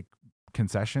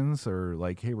concessions or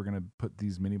like, hey, we're gonna put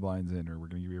these mini blinds in, or we're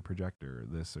gonna give you a projector, or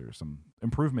this, or some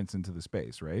improvements into the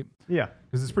space, right? Yeah,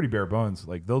 because it's pretty bare bones.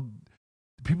 Like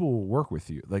people will work with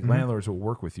you. Like landlords will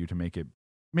work with you to make it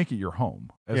your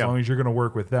home as long as you're gonna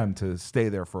work with them to stay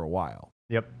there for a while.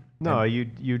 Yep. No,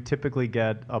 you typically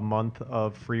get a month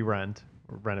of free rent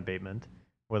or rent abatement,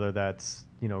 whether that's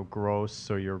gross,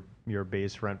 so your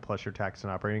base rent plus your tax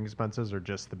and operating expenses, or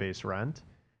just the base rent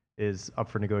is up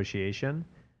for negotiation,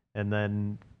 and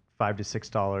then $5 to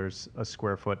 $6 a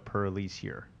square foot per lease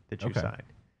year that you sign.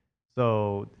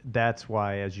 So that's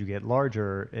why as you get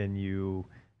larger and you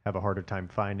have a harder time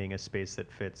finding a space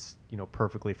that fits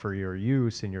perfectly for your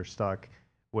use, and you're stuck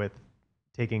with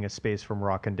taking a space from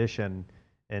raw condition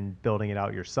and building it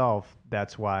out yourself,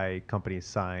 that's why companies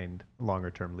signed longer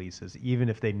term leases, even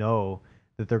if they know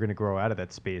that they're going to grow out of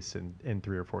that space in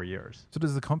 3 or 4 years. So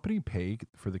does the company pay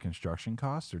for the construction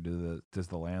costs, or does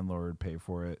the landlord pay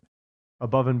for it?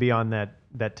 Above and beyond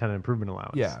that tenant improvement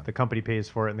allowance. Yeah. The company pays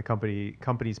for it, and the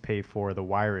companies pay for the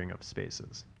wiring of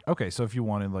spaces. Okay, so if you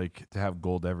wanted like to have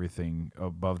gold everything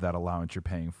above that allowance, you're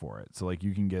paying for it. So like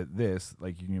you can get this,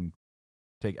 like you can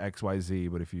take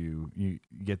XYZ, but if you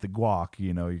get the guac,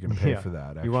 you're going to pay for that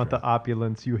extra. You want the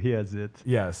opulence, you hears it.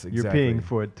 Yes, exactly. You're paying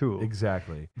for it too.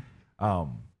 Exactly.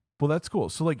 Well, that's cool.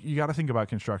 So like you got to think about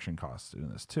construction costs in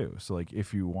this too. So like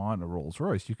if you want a Rolls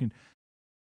Royce, you can.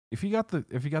 If you got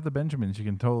the Benjamins, you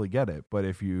can totally get it. But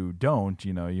if you don't,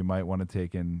 you might want to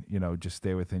take in, just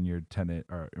stay within your tenant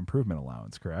or improvement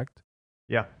allowance. Correct?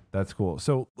 Yeah, that's cool.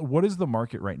 So what is the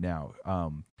market right now?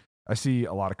 I see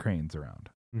a lot of cranes around.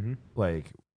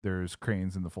 Like there's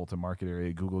cranes in the Fulton Market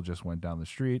area. Google just went down the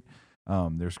street.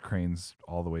 There's cranes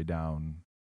all the way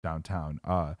downtown.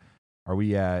 Are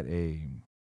we at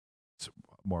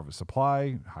more of a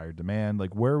supply, higher demand?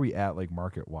 Like where are we at, like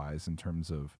market wise, in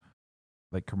terms of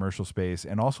like commercial space,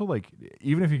 and also like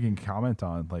even if you can comment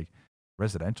on like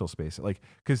residential space, like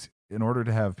because in order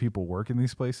to have people work in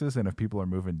these places, and if people are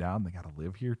moving down, they got to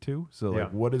live here too. So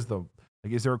like, what is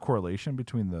is there a correlation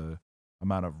between the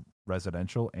amount of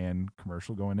residential and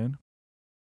commercial going in?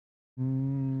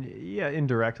 Yeah,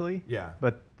 indirectly. Yeah.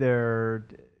 But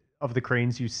of the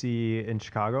cranes you see in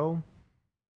Chicago,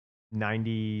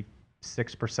 96%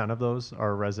 of those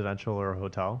are residential or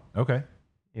hotel. Okay.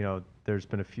 There's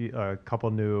been a couple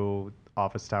new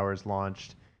office towers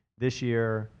launched this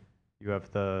year. You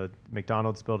have the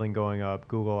McDonald's building going up.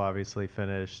 Google obviously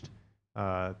finished.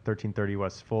 1330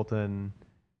 West Fulton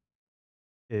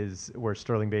is where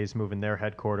Sterling Bay is moving their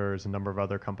headquarters. A number of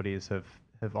other companies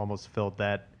have almost filled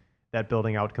that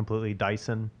building out completely.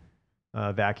 Dyson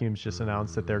Vacuums just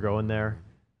announced that they're going there.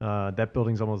 That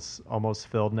building's almost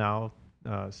filled now.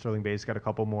 Sterling Bay's got a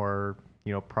couple more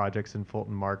projects in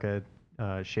Fulton Market.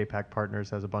 Shapehack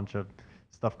Partners has a bunch of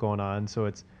stuff going on.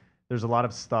 So there's a lot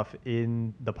of stuff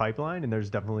in the pipeline, and there's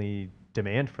definitely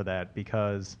demand for that,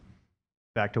 because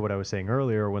back to what I was saying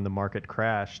earlier, when the market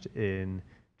crashed in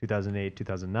 2008,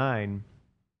 2009,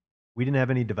 we didn't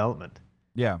have any development.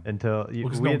 Yeah. Until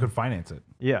because no one could finance it.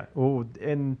 Yeah. Well,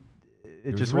 and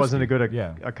it just risky. wasn't a good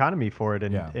economy for it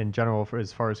in general,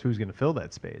 as far as who's going to fill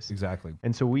that space. Exactly.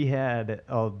 And so we had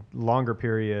a longer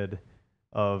period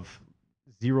of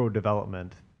zero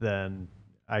development than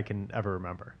I can ever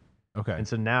remember. Okay. And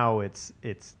so now it's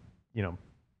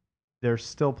there's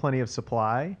still plenty of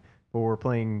supply, but we're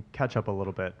playing catch up a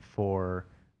little bit for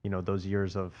those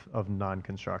years of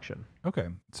non-construction. Okay.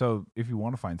 So if you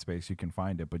want to find space, you can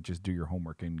find it, but just do your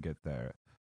homework and get there.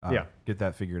 Yeah. Get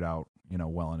that figured out,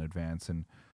 well in advance, and,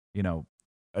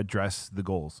 address the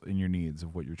goals and your needs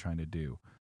of what you're trying to do.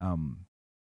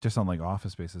 Just on like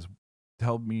office spaces,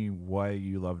 tell me why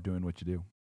you love doing what you do.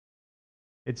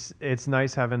 It's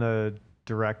nice having a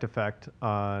direct effect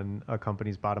on a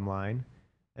company's bottom line,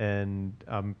 and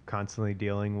I'm constantly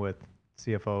dealing with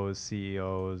CFOs,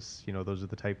 CEOs. Those are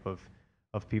the type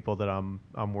of people that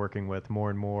I'm working with more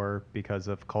and more because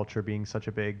of culture being such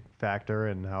a big factor,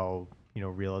 and how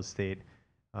real estate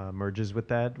merges with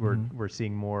that. We're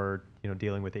seeing more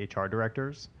dealing with HR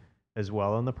directors as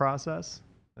well in the process,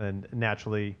 and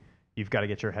naturally you've got to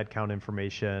get your headcount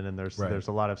information, and there's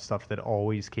a lot of stuff that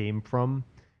always came from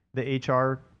the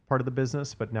HR part of the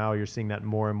business, but now you're seeing that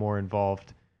more and more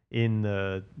involved in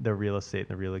the real estate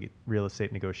and the real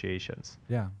estate negotiations.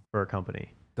 Yeah, for a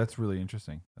company. That's really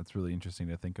interesting. That's really interesting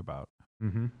to think about.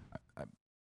 Mm-hmm.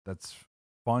 That's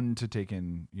fun to take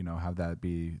in. Have that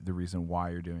be the reason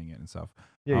why you're doing it and stuff.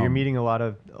 Yeah, you're meeting a lot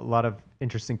of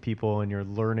interesting people, and you're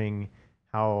learning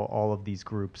how all of these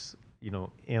groups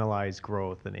analyze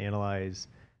growth and analyze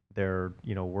their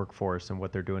workforce and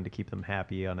what they're doing to keep them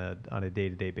happy on a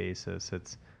day-to-day basis.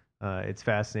 It's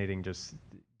fascinating just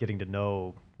getting to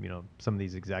know some of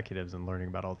these executives and learning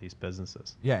about all these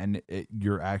businesses. Yeah, and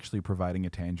you're actually providing a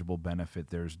tangible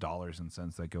benefit. There's dollars and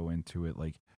cents that go into it.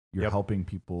 Like you're helping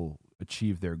people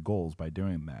achieve their goals by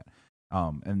doing that.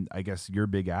 And I guess your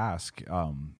big ask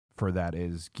for that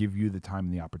is give you the time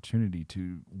and the opportunity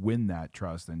to win that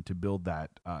trust and to build that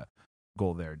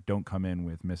goal there. Don't come in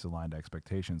with misaligned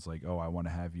expectations like, oh, I want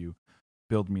to have you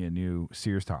build me a new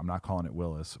Sears Tower. I'm not calling it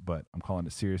Willis, but I'm calling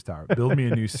it Sears Tower. Build me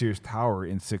a new Sears Tower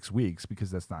in 6 weeks,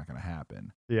 because that's not going to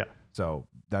happen. Yeah. So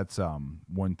that's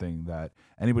one thing that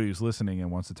anybody who's listening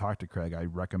and wants to talk to Craig, I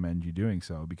recommend you doing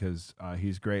so, because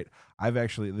he's great.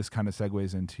 This kind of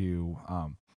segues into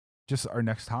just our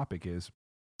next topic is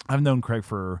I've known Craig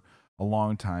for a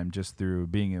long time just through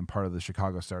being in part of the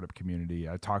Chicago startup community.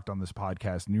 I talked on this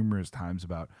podcast numerous times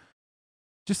about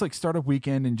just like Startup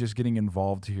Weekend and just getting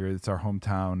involved here. It's our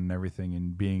hometown and everything,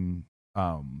 and being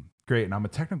great. And I'm a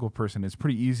technical person. It's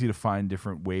pretty easy to find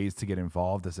different ways to get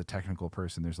involved as a technical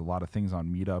person. There's a lot of things on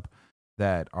Meetup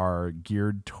that are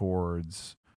geared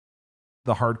towards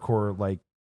the hardcore, like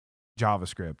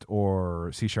JavaScript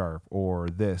or C# or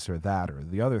this or that or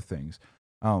the other things.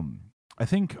 I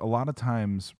think a lot of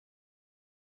times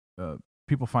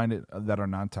people find it that are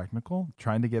non-technical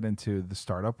trying to get into the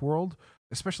startup world,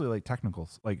 especially like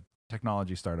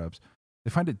technology startups.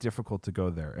 They find it difficult to go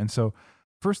there. And so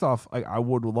first off, I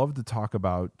would love to talk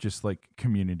about just like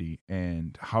community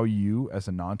and how you as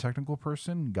a non-technical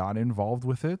person got involved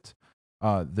with it,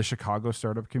 the Chicago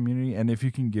startup community. And if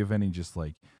you can give any just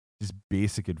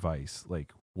basic advice,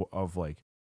 of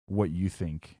what you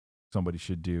think somebody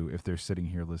should do if they're sitting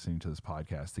here listening to this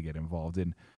podcast to get involved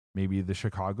in maybe the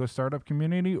Chicago startup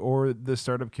community or the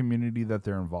startup community that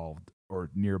they're involved or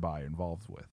nearby involved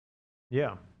with.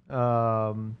 Yeah.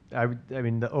 I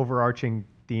mean, the overarching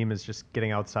theme is just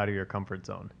getting outside of your comfort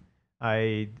zone.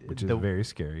 Which is very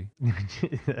scary.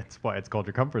 That's why it's called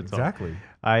your comfort zone. Exactly.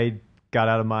 I got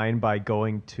out of mine by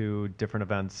going to different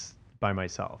events by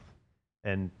myself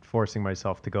and forcing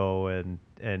myself to go and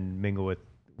mingle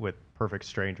with perfect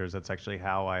strangers. That's actually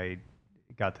how I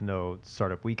got to know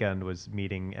Startup Weekend, was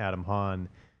meeting Adam Hahn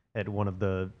at one of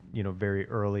the very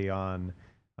early on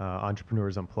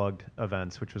Entrepreneurs Unplugged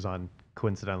events, which was on,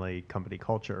 coincidentally, company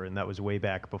culture, and that was way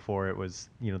back before it was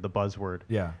the buzzword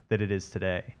that it is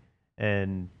today.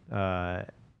 And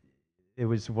it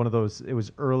was one of those. It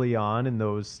was early on in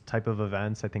those type of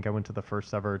events. I think I went to the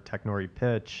first ever Technori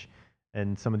pitch,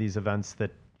 and some of these events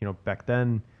that back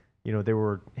then they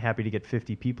were happy to get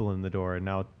 50 people in the door, and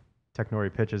now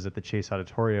Technori pitches at the Chase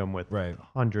Auditorium with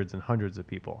hundreds and hundreds of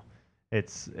people.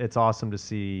 It's awesome to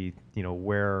see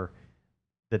where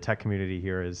the tech community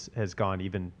here has gone,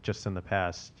 even just in the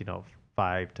past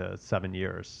 5 to 7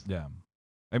 years. Yeah,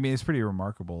 I mean, it's pretty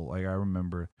remarkable. Like I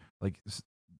remember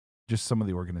just some of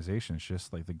the organizations,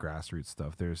 just like the grassroots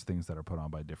stuff. There's things that are put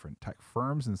on by different tech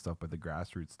firms and stuff, but the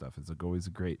grassroots stuff is always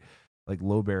a great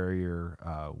low barrier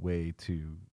way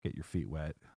to get your feet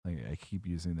wet. I keep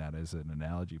using that as an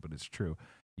analogy, but it's true.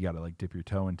 You got to dip your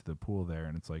toe into the pool there,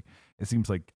 and it seems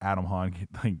like Adam Hahn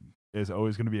is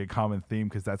always going to be a common theme,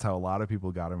 because that's how a lot of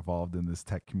people got involved in this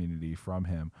tech community from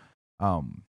him.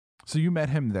 So you met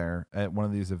him there at one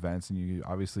of these events, and you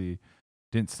obviously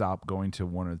didn't stop going to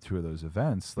one or two of those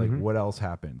events. What else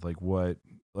happened? What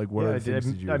other things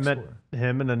did you explore? I met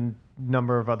him and a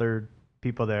number of other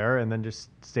people there, and then just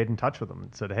stayed in touch with them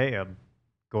and said, hey, I'm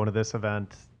going to this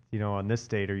event, on this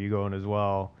date. Are you going as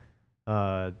well?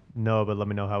 No, but let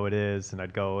me know how it is. And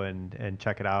I'd go and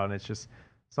check it out. And it's just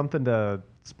something to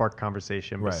spark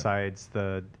conversation Right. besides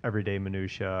the everyday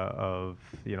minutia of,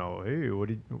 hey,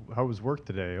 how was work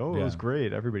today? Oh, it was Yeah.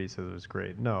 great. Everybody says it was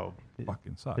great. No,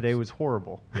 Fucking sucks. today was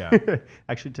horrible. Yeah.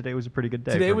 Actually, today was a pretty good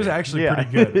day. Today for was me. actually Yeah.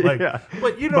 pretty good. Like, Yeah.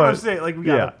 but you know what I'm saying? Like, we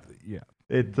got yeah.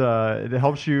 It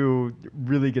helps you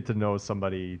really get to know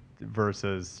somebody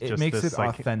versus It just makes this it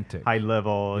like authentic. high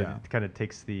level. Yeah. It kind of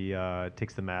takes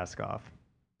the mask off.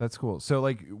 That's cool. So,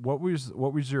 like, what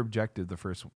was your objective the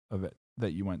first of it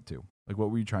that you went to? Like,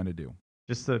 what were you trying to do?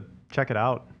 Just to check it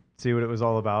out, see what it was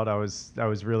all about. I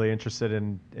was really interested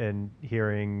in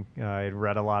hearing. I had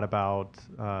read a lot about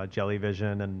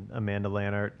Jellyvision and Amanda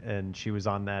Lannert, and she was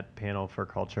on that panel for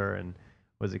culture, and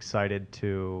was excited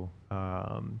to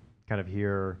kind of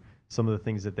hear some of the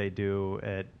things that they do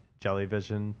at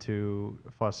Jellyvision to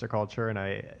foster culture.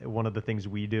 And one of the things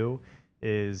we do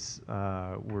is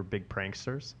we're big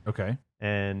pranksters. Okay.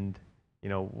 And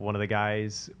one of the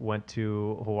guys went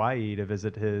to Hawaii to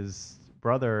visit his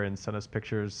brother and sent us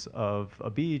pictures of a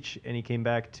beach, and he came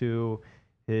back to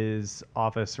his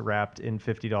office wrapped in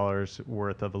 $50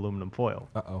 worth of aluminum foil.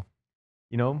 Uh-oh.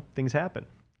 Things happen.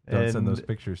 Don't send those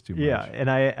pictures too much. Yeah, and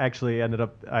I actually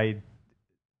I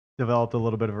developed a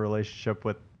little bit of a relationship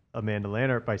with Amanda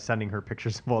Lannert by sending her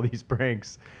pictures of all these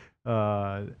pranks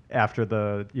after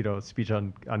the speech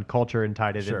on culture, and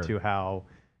tied it Sure. into how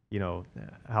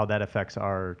that affects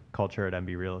our culture at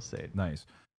MB Real Estate. Nice.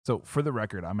 So for the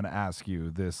record, I'm going to ask you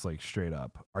this like straight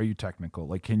up. Are you technical?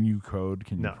 Like, can you code?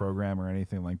 Can you No. program or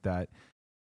anything like that?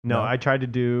 No, No? I tried to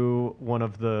do one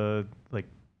of the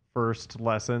first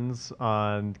lessons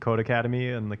on Code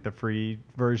Academy and the free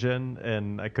version,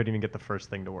 and I couldn't even get the first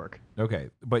thing to work. Okay.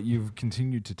 But you've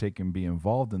continued to take and be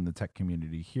involved in the tech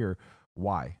community here.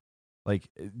 Why? Like,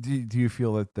 do you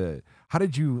feel that how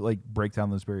did you like break down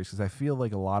those barriers? Because I feel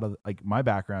like a lot of like my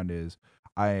background is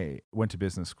I went to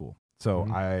business school. So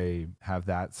Mhm. I have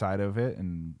that side of it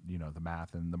and, the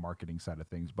math and the marketing side of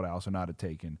things, but I also know how to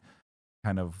take and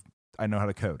I know how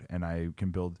to code, and I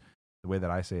can build the way that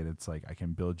I say it. It's like, I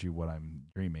can build you what I'm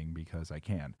dreaming because I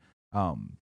can.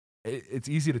 It's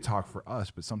easy to talk for us,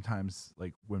 but sometimes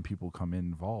like when people come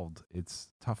involved,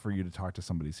 it's tough for you to talk to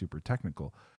somebody super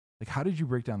technical. Like, how did you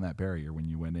break down that barrier when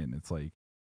you went in? It's like,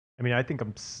 I mean, I think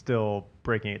I'm still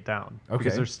breaking it down Okay.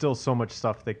 because there's still so much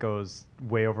stuff that goes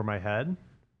way over my head.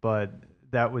 But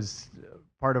that was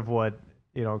part of what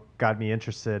got me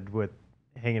interested with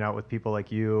hanging out with people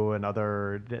like you and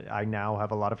I now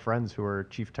have a lot of friends who are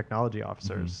chief technology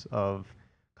officers of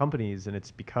companies, and it's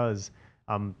because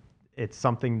it's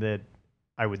something that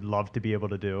I would love to be able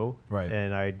to do, Right.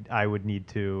 and I would need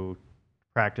to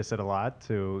practice it a lot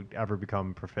to ever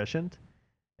become proficient.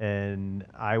 And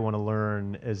I want to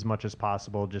learn as much as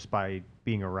possible just by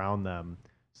being around them,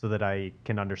 so that I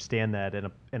can understand that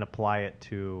and apply it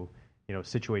to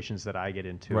situations that I get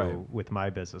into Right. with my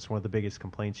business. One of the biggest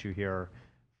complaints you hear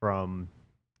from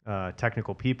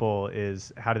technical people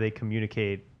is how do they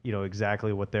communicate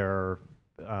exactly what they're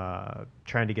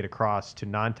trying to get across to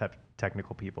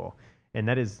non-technical people, and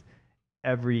that is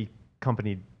every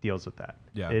company deals with that.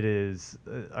 Yeah. It is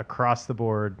across the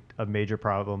board a major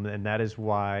problem, and that is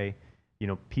why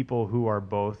people who are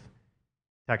both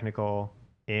technical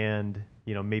and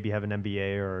maybe have an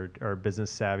MBA or business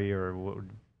savvy or what would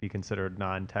be considered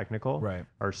non-technical Right.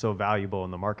 are so valuable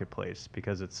in the marketplace,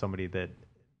 because it's somebody that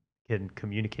can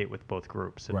communicate with both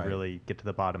groups and Right. really get to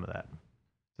the bottom of that.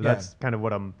 So Yeah. that's kind of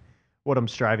what I'm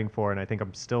striving for, and I think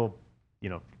I'm still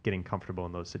getting comfortable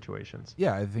in those situations.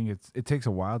 Yeah, I think it takes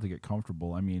a while to get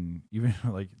comfortable. I mean, even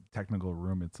like technical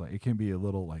room, it's like it can be a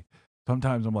little like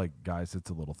sometimes I'm like, guys, it's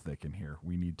a little thick in here.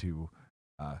 We need to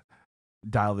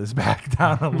dial this back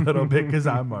down a little bit because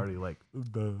I'm already like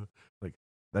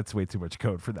that's way too much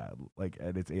code for that. Like,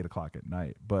 and it's 8:00 at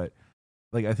night. But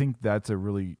like, I think that's a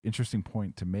really interesting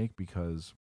point to make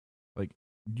because like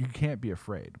you can't be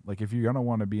afraid. Like, if you're gonna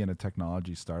want to be in a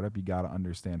technology startup, you got to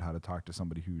understand how to talk to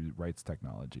somebody who writes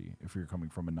technology. If you're coming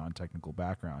from a non-technical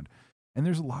background, and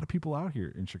there's a lot of people out here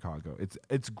in Chicago.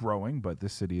 It's growing, but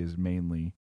this city is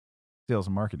mainly sales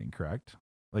and marketing, correct?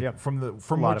 Like Yep. from lot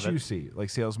what of you it. see, like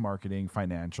sales, marketing,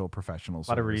 financial, professional, A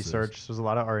lot of research. There's a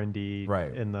lot of R&D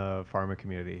Right. in the pharma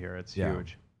community here. It's Yeah.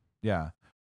 huge. Yeah,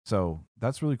 so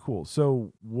that's really cool.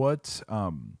 So what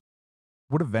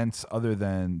events other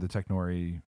than the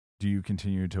Technori do you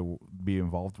continue to be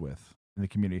involved with in the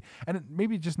community, and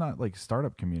maybe just not like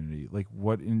startup community, like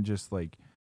what in just like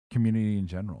community in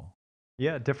general?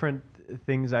 Yeah, different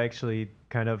things. I actually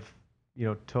kind of,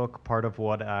 took part of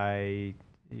what I,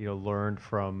 learned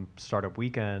from Startup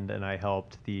Weekend, and I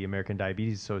helped the American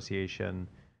Diabetes Association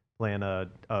plan a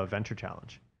venture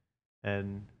challenge.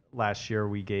 And last year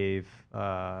we gave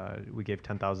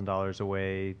 $10,000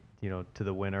 away, to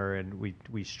the winner, and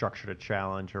we structured a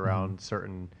challenge Mhm. around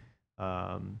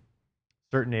um,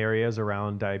 certain areas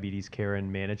around diabetes care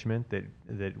and management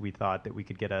that we thought that we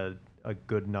could get a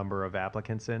good number of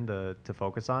applicants in to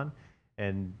focus on,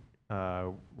 and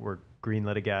we're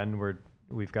greenlit again.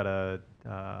 We've got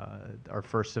our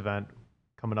first event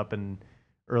coming up in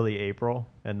early April,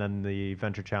 and then the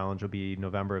venture challenge will be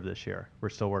November of this year. We're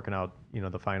still working out,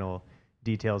 the final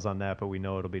details on that, but we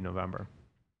know it'll be November.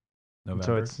 And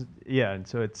so November. it's yeah, and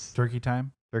so it's Turkey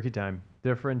time. turkey time.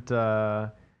 Different,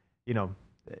 you know,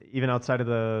 even outside of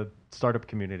the startup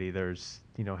community, there's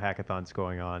hackathons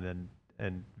going on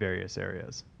in various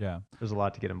areas. Yeah. There's a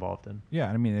lot to get involved in. Yeah,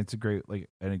 I mean, it's a great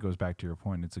and it goes back to your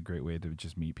point. It's a great way to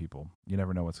just meet people. You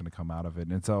never know what's going to come out of it,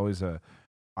 and it's always a.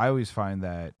 I always find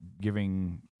that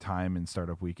giving time in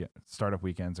startup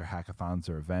weekends, or hackathons,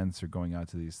 or events, or going out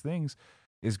to these things,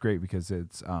 is great because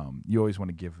it's you always want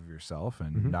to give of yourself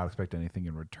and Mhm. not expect anything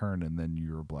in return, and then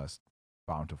you're blessed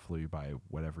bountifully by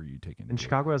whatever you take into And it.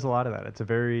 Chicago has a lot of that. It's a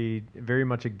very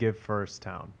much a give first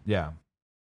town. Yeah,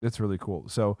 it's really cool.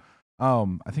 So,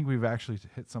 I think we've actually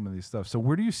hit some of these stuff. So,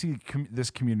 where do you see this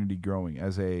community growing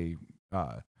as a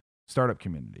startup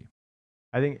community?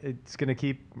 I think it's going to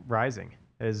keep rising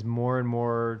as more and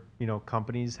more,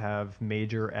 companies have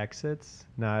major exits,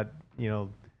 not,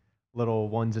 little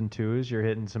ones and twos. You're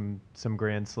hitting some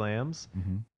grand slams.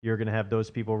 Mm-hmm. You're going to have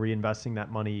those people reinvesting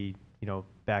that money,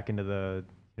 back into the,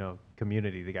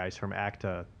 community. The guys from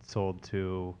Acta sold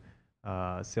to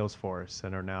Salesforce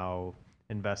and are now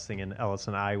investing in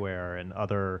Ellison Eyewear and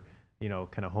other,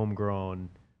 kind of homegrown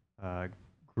uh,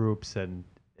 groups, and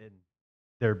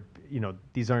they're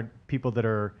these aren't people that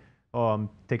are, oh, I'm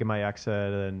taking my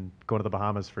exit and going to the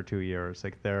Bahamas for 2 years.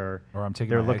 Like Or I'm taking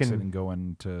they're my exit looking, and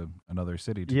going to another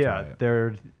city to try yeah,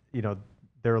 it. you know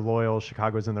they're loyal.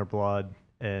 Chicago's in their blood,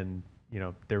 and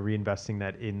they're reinvesting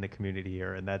that in the community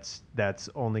here, and that's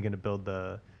only going to build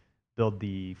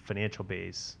the financial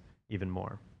base even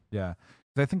more. Yeah,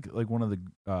 'cause I think like one of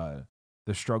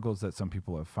the struggles that some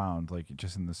people have found, like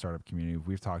just in the startup community,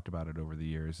 we've talked about it over the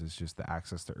years, is just the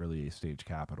access to early stage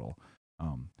capital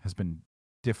has been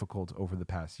difficult over the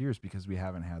past years because we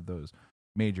haven't had those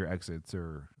major exits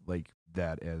or like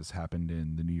that as happened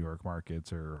in the New York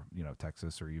markets or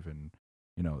Texas or even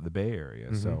the Bay Area.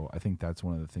 Hmm. So I think that's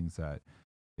one of the things that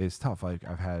is tough. Like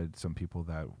I've had some people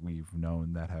that we've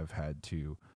known that have had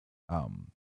um,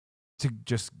 to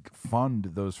just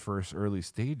fund those first early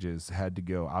stages had to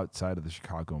go outside of the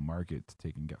Chicago market to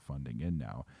take and get funding in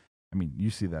now. I mean, you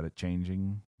see that it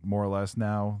changing more or less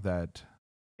now that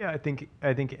Yeah, I think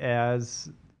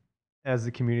as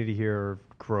the community here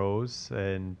grows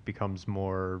and becomes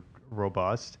more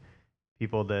robust,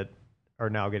 people that are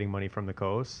now getting money from the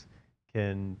coast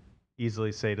can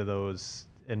easily say to those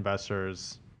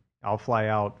investors, I'll fly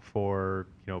out for,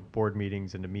 board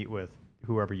meetings and to meet with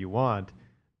whoever you want,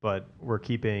 but we're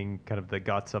keeping kind of the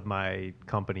guts of my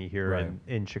company here right.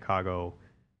 in Chicago,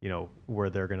 where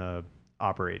they're gonna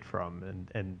operate from,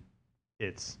 and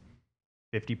it's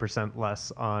 50%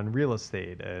 less on real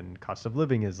estate, and cost of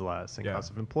living is less, and Yeah.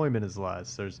 cost of employment is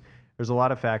less. There's a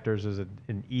lot of factors. There's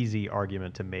an easy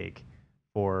argument to make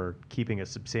for keeping a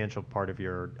substantial part of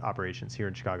your operations here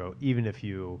in Chicago, even if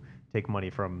you take money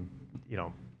from,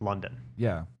 London.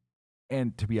 Yeah.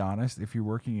 And to be honest, if you're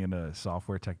working in a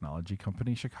software technology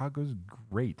company, Chicago's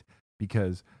great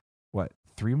because what,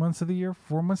 3 months of the year,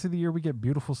 4 months of the year, we get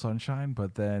beautiful sunshine,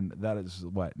 but then that is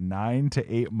what, 9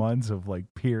 to 8 months of like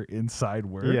pure inside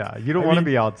work. Yeah, you don't I want to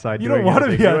mean, be outside you doing don't want to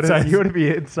anything. be outside. You want to be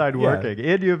inside Yeah. working,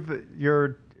 and you have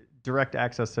your direct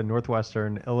access to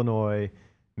Northwestern, Illinois,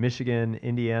 Michigan,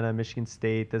 Indiana, Michigan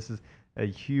State. This is a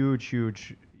huge,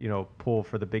 pull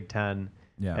for the Big Ten.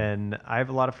 Yeah. And I have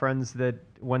a lot of friends that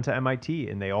went to MIT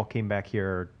and they all came back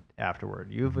here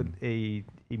afterward. You have Mhm. a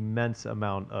immense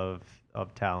amount of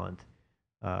talent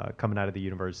coming out of the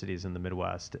universities in the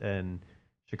Midwest, and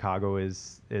Chicago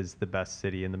is the best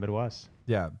city in the Midwest.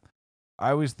 Yeah.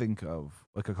 I always think of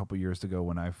like a couple years ago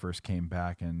when I first came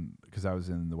back, and because I was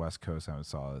in the West Coast, I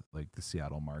saw like the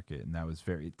Seattle market, and that was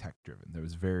very tech driven. There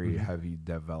was very Mhm. heavy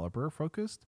developer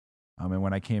focused. And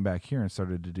when I came back here and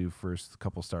started to do first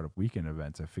couple startup weekend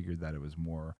events, I figured that it was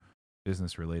more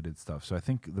business related stuff. So I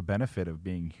think the benefit of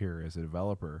being here as a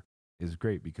developer is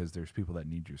great because there's people that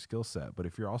need your skill set. But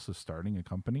if you're also starting a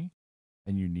company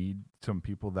and you need some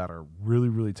people that are really,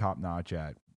 really top notch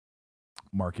at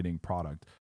marketing, product,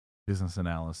 business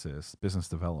analysis, business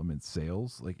development,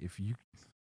 sales, like if you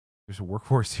there's a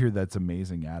workforce here that's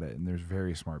amazing at it, and there's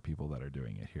very smart people that are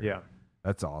doing it here. Yeah.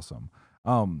 That's awesome.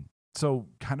 So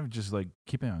kind of just like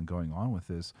keeping on going on with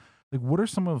this, like what are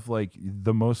some of like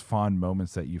the most fond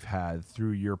moments that you've had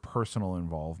through your personal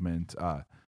involvement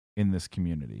in this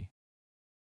community?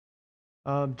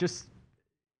 Just,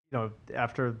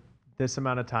 after this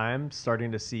amount of time,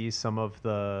 starting to see some of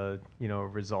the,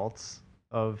 results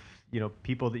of,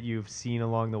 people that you've seen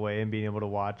along the way and being able to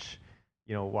watch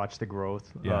the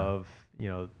growth Yeah. of,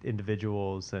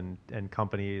 individuals and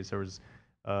companies. There was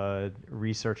a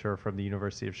researcher from the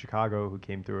University of Chicago who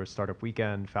came through a startup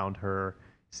weekend, found her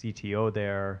CTO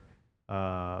there.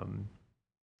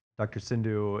 Dr.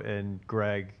 Sindhu and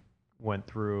Greg went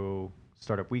through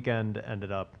startup weekend,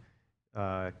 ended up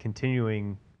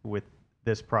continuing with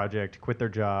this project, quit their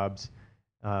jobs,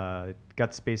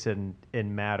 got space in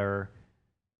Matter,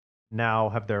 now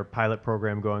have their pilot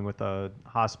program going with a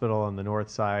hospital on the north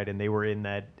side, and they were in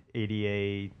that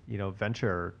ADA,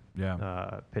 venture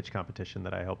pitch competition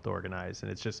that I helped organize. And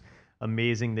it's just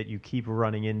amazing that you keep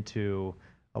running into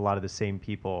a lot of the same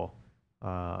people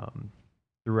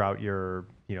throughout your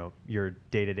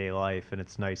day-to-day life, and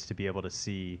it's nice to be able to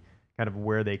see kind of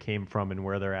where they came from and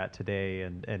where they're at today,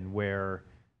 and where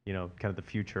kind of the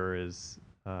future is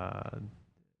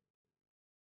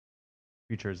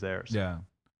theirs. Yeah.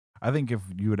 I think if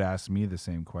you would ask me the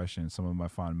same question, some of my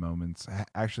fond moments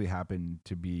actually happen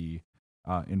to be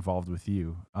involved with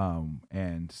you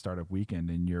and Startup Weekend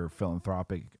and your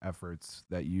philanthropic efforts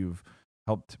that you've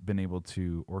helped been able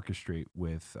to orchestrate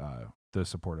with the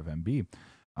support of MB,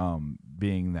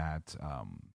 being that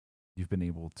you've been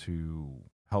able to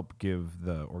help give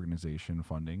the organization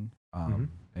funding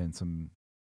and some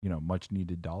much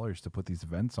needed dollars to put these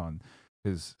events on,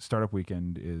 because Startup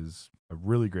Weekend is a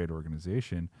really great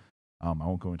organization. I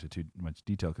won't go into too much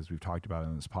detail because we've talked about it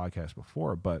on this podcast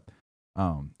before, but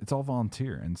it's all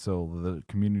volunteer. And so the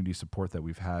community support that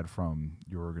we've had from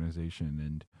your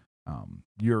organization and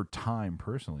your time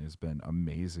personally has been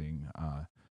amazing.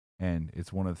 And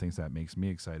it's one of the things that makes me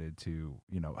excited to,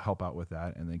 help out with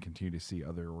that, and then continue to see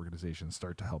other organizations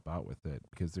start to help out with it,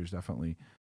 because there's definitely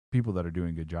people that are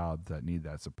doing good jobs that need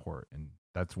that support. And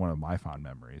that's one of my fond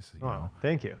memories.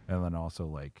 Thank you. And then also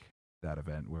like that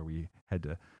event where we had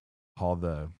to haul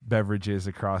the beverages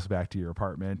across back to your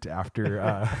apartment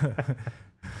after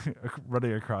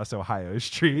running across Ohio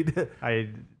Street. I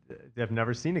have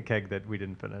never seen a keg that we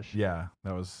didn't finish. Yeah,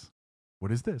 that was,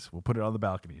 what is this? We'll put it on the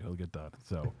balcony. It'll get done.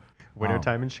 So winter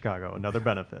time in Chicago, another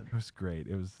benefit. It was great.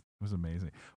 It was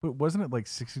amazing. But wasn't it like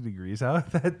 60 degrees out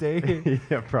that day?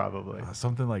 Yeah, probably.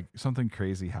 Something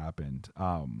crazy happened.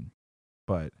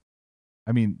 But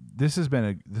I mean, this has been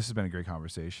a great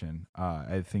conversation.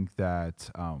 I think that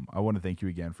I want to thank you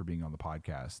again for being on the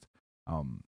podcast.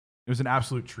 It was an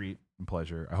absolute treat and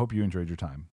pleasure. I hope you enjoyed your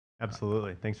time.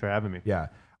 Absolutely. Thanks for having me. Yeah.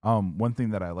 One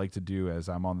thing that I like to do as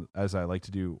I like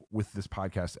to do with this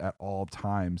podcast at all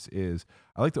times is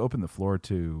I like to open the floor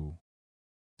to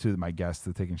my guests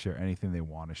that they can share anything they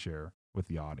want to share with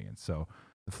the audience. So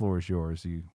the floor is yours.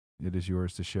 It is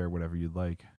yours to share whatever you'd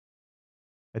like.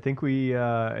 I think we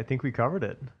covered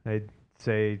it. I'd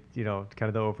say, kind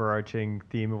of the overarching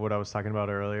theme of what I was talking about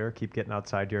earlier, keep getting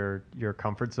outside your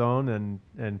comfort zone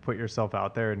and put yourself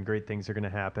out there, and great things are going to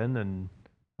happen. And,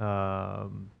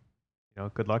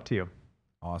 good luck to you.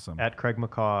 Awesome. At Craig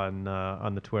McCaw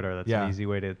on the Twitter. That's an easy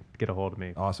way to get a hold of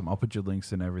me. Awesome. I'll put your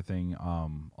links and everything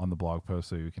on the blog post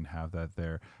so you can have that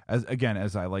there.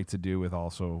 As I like to do with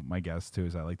also my guests too,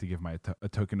 is I like to give a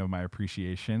token of my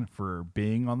appreciation for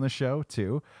being on the show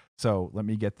too. So let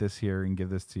me get this here and give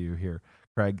this to you here.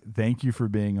 Craig, thank you for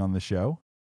being on the show.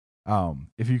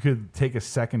 If you could take a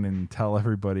second and tell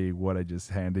everybody what I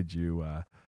just handed you.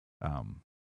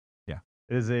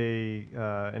 It is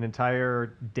an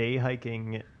entire day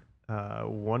hiking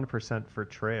 1% for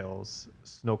trails,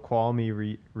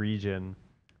 Snoqualmie region,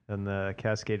 and the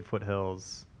Cascade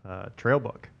Foothills trail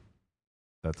book.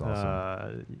 That's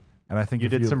awesome. And I think you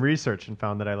did some research and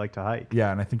found that I like to hike.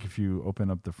 Yeah, and I think if you open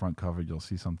up the front cover, you'll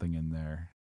see something in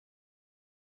there.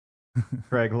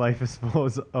 Craig, life is full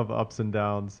of ups and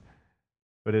downs,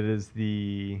 but it is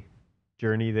the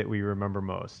journey that we remember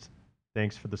most.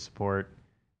 Thanks for the support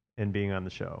and being on the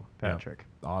show, Patrick.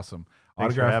 Yeah, awesome.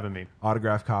 Thanks for having me.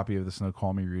 Autographed copy of the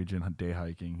Snoqualmie region day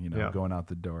hiking, going out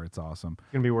the door. It's awesome.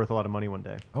 It's going to be worth a lot of money one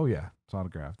day. Oh yeah. It's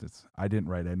autographed. I didn't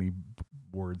write any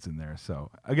words in there. So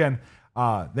again,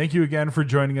 thank you again for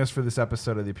joining us for this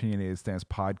episode of the Opinionated Stance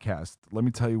podcast. Let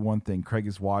me tell you one thing. Craig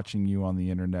is watching you on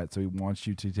the internet, so he wants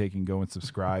you to take and go and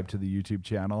subscribe to the YouTube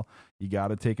channel. You got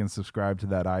to take and subscribe to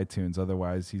that iTunes.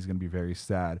 Otherwise, he's going to be very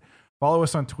sad. Follow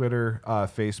us on Twitter,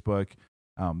 Facebook.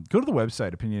 Go to the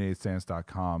website,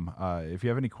 opinionatedstance.com. If you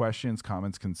have any questions,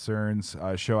 comments, concerns,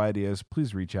 show ideas,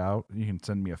 please reach out. You can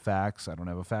send me a fax. I don't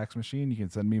have a fax machine. You can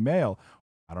send me mail.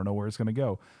 I don't know where it's going to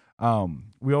go.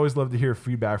 We always love to hear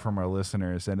feedback from our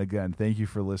listeners. And again, thank you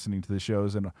for listening to the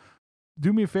shows. And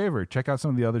do me a favor, check out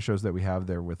some of the other shows that we have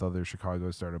there with other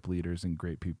Chicago startup leaders and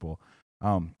great people.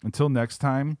 Until next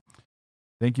time,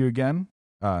 thank you again.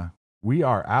 We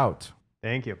are out.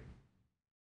 Thank you.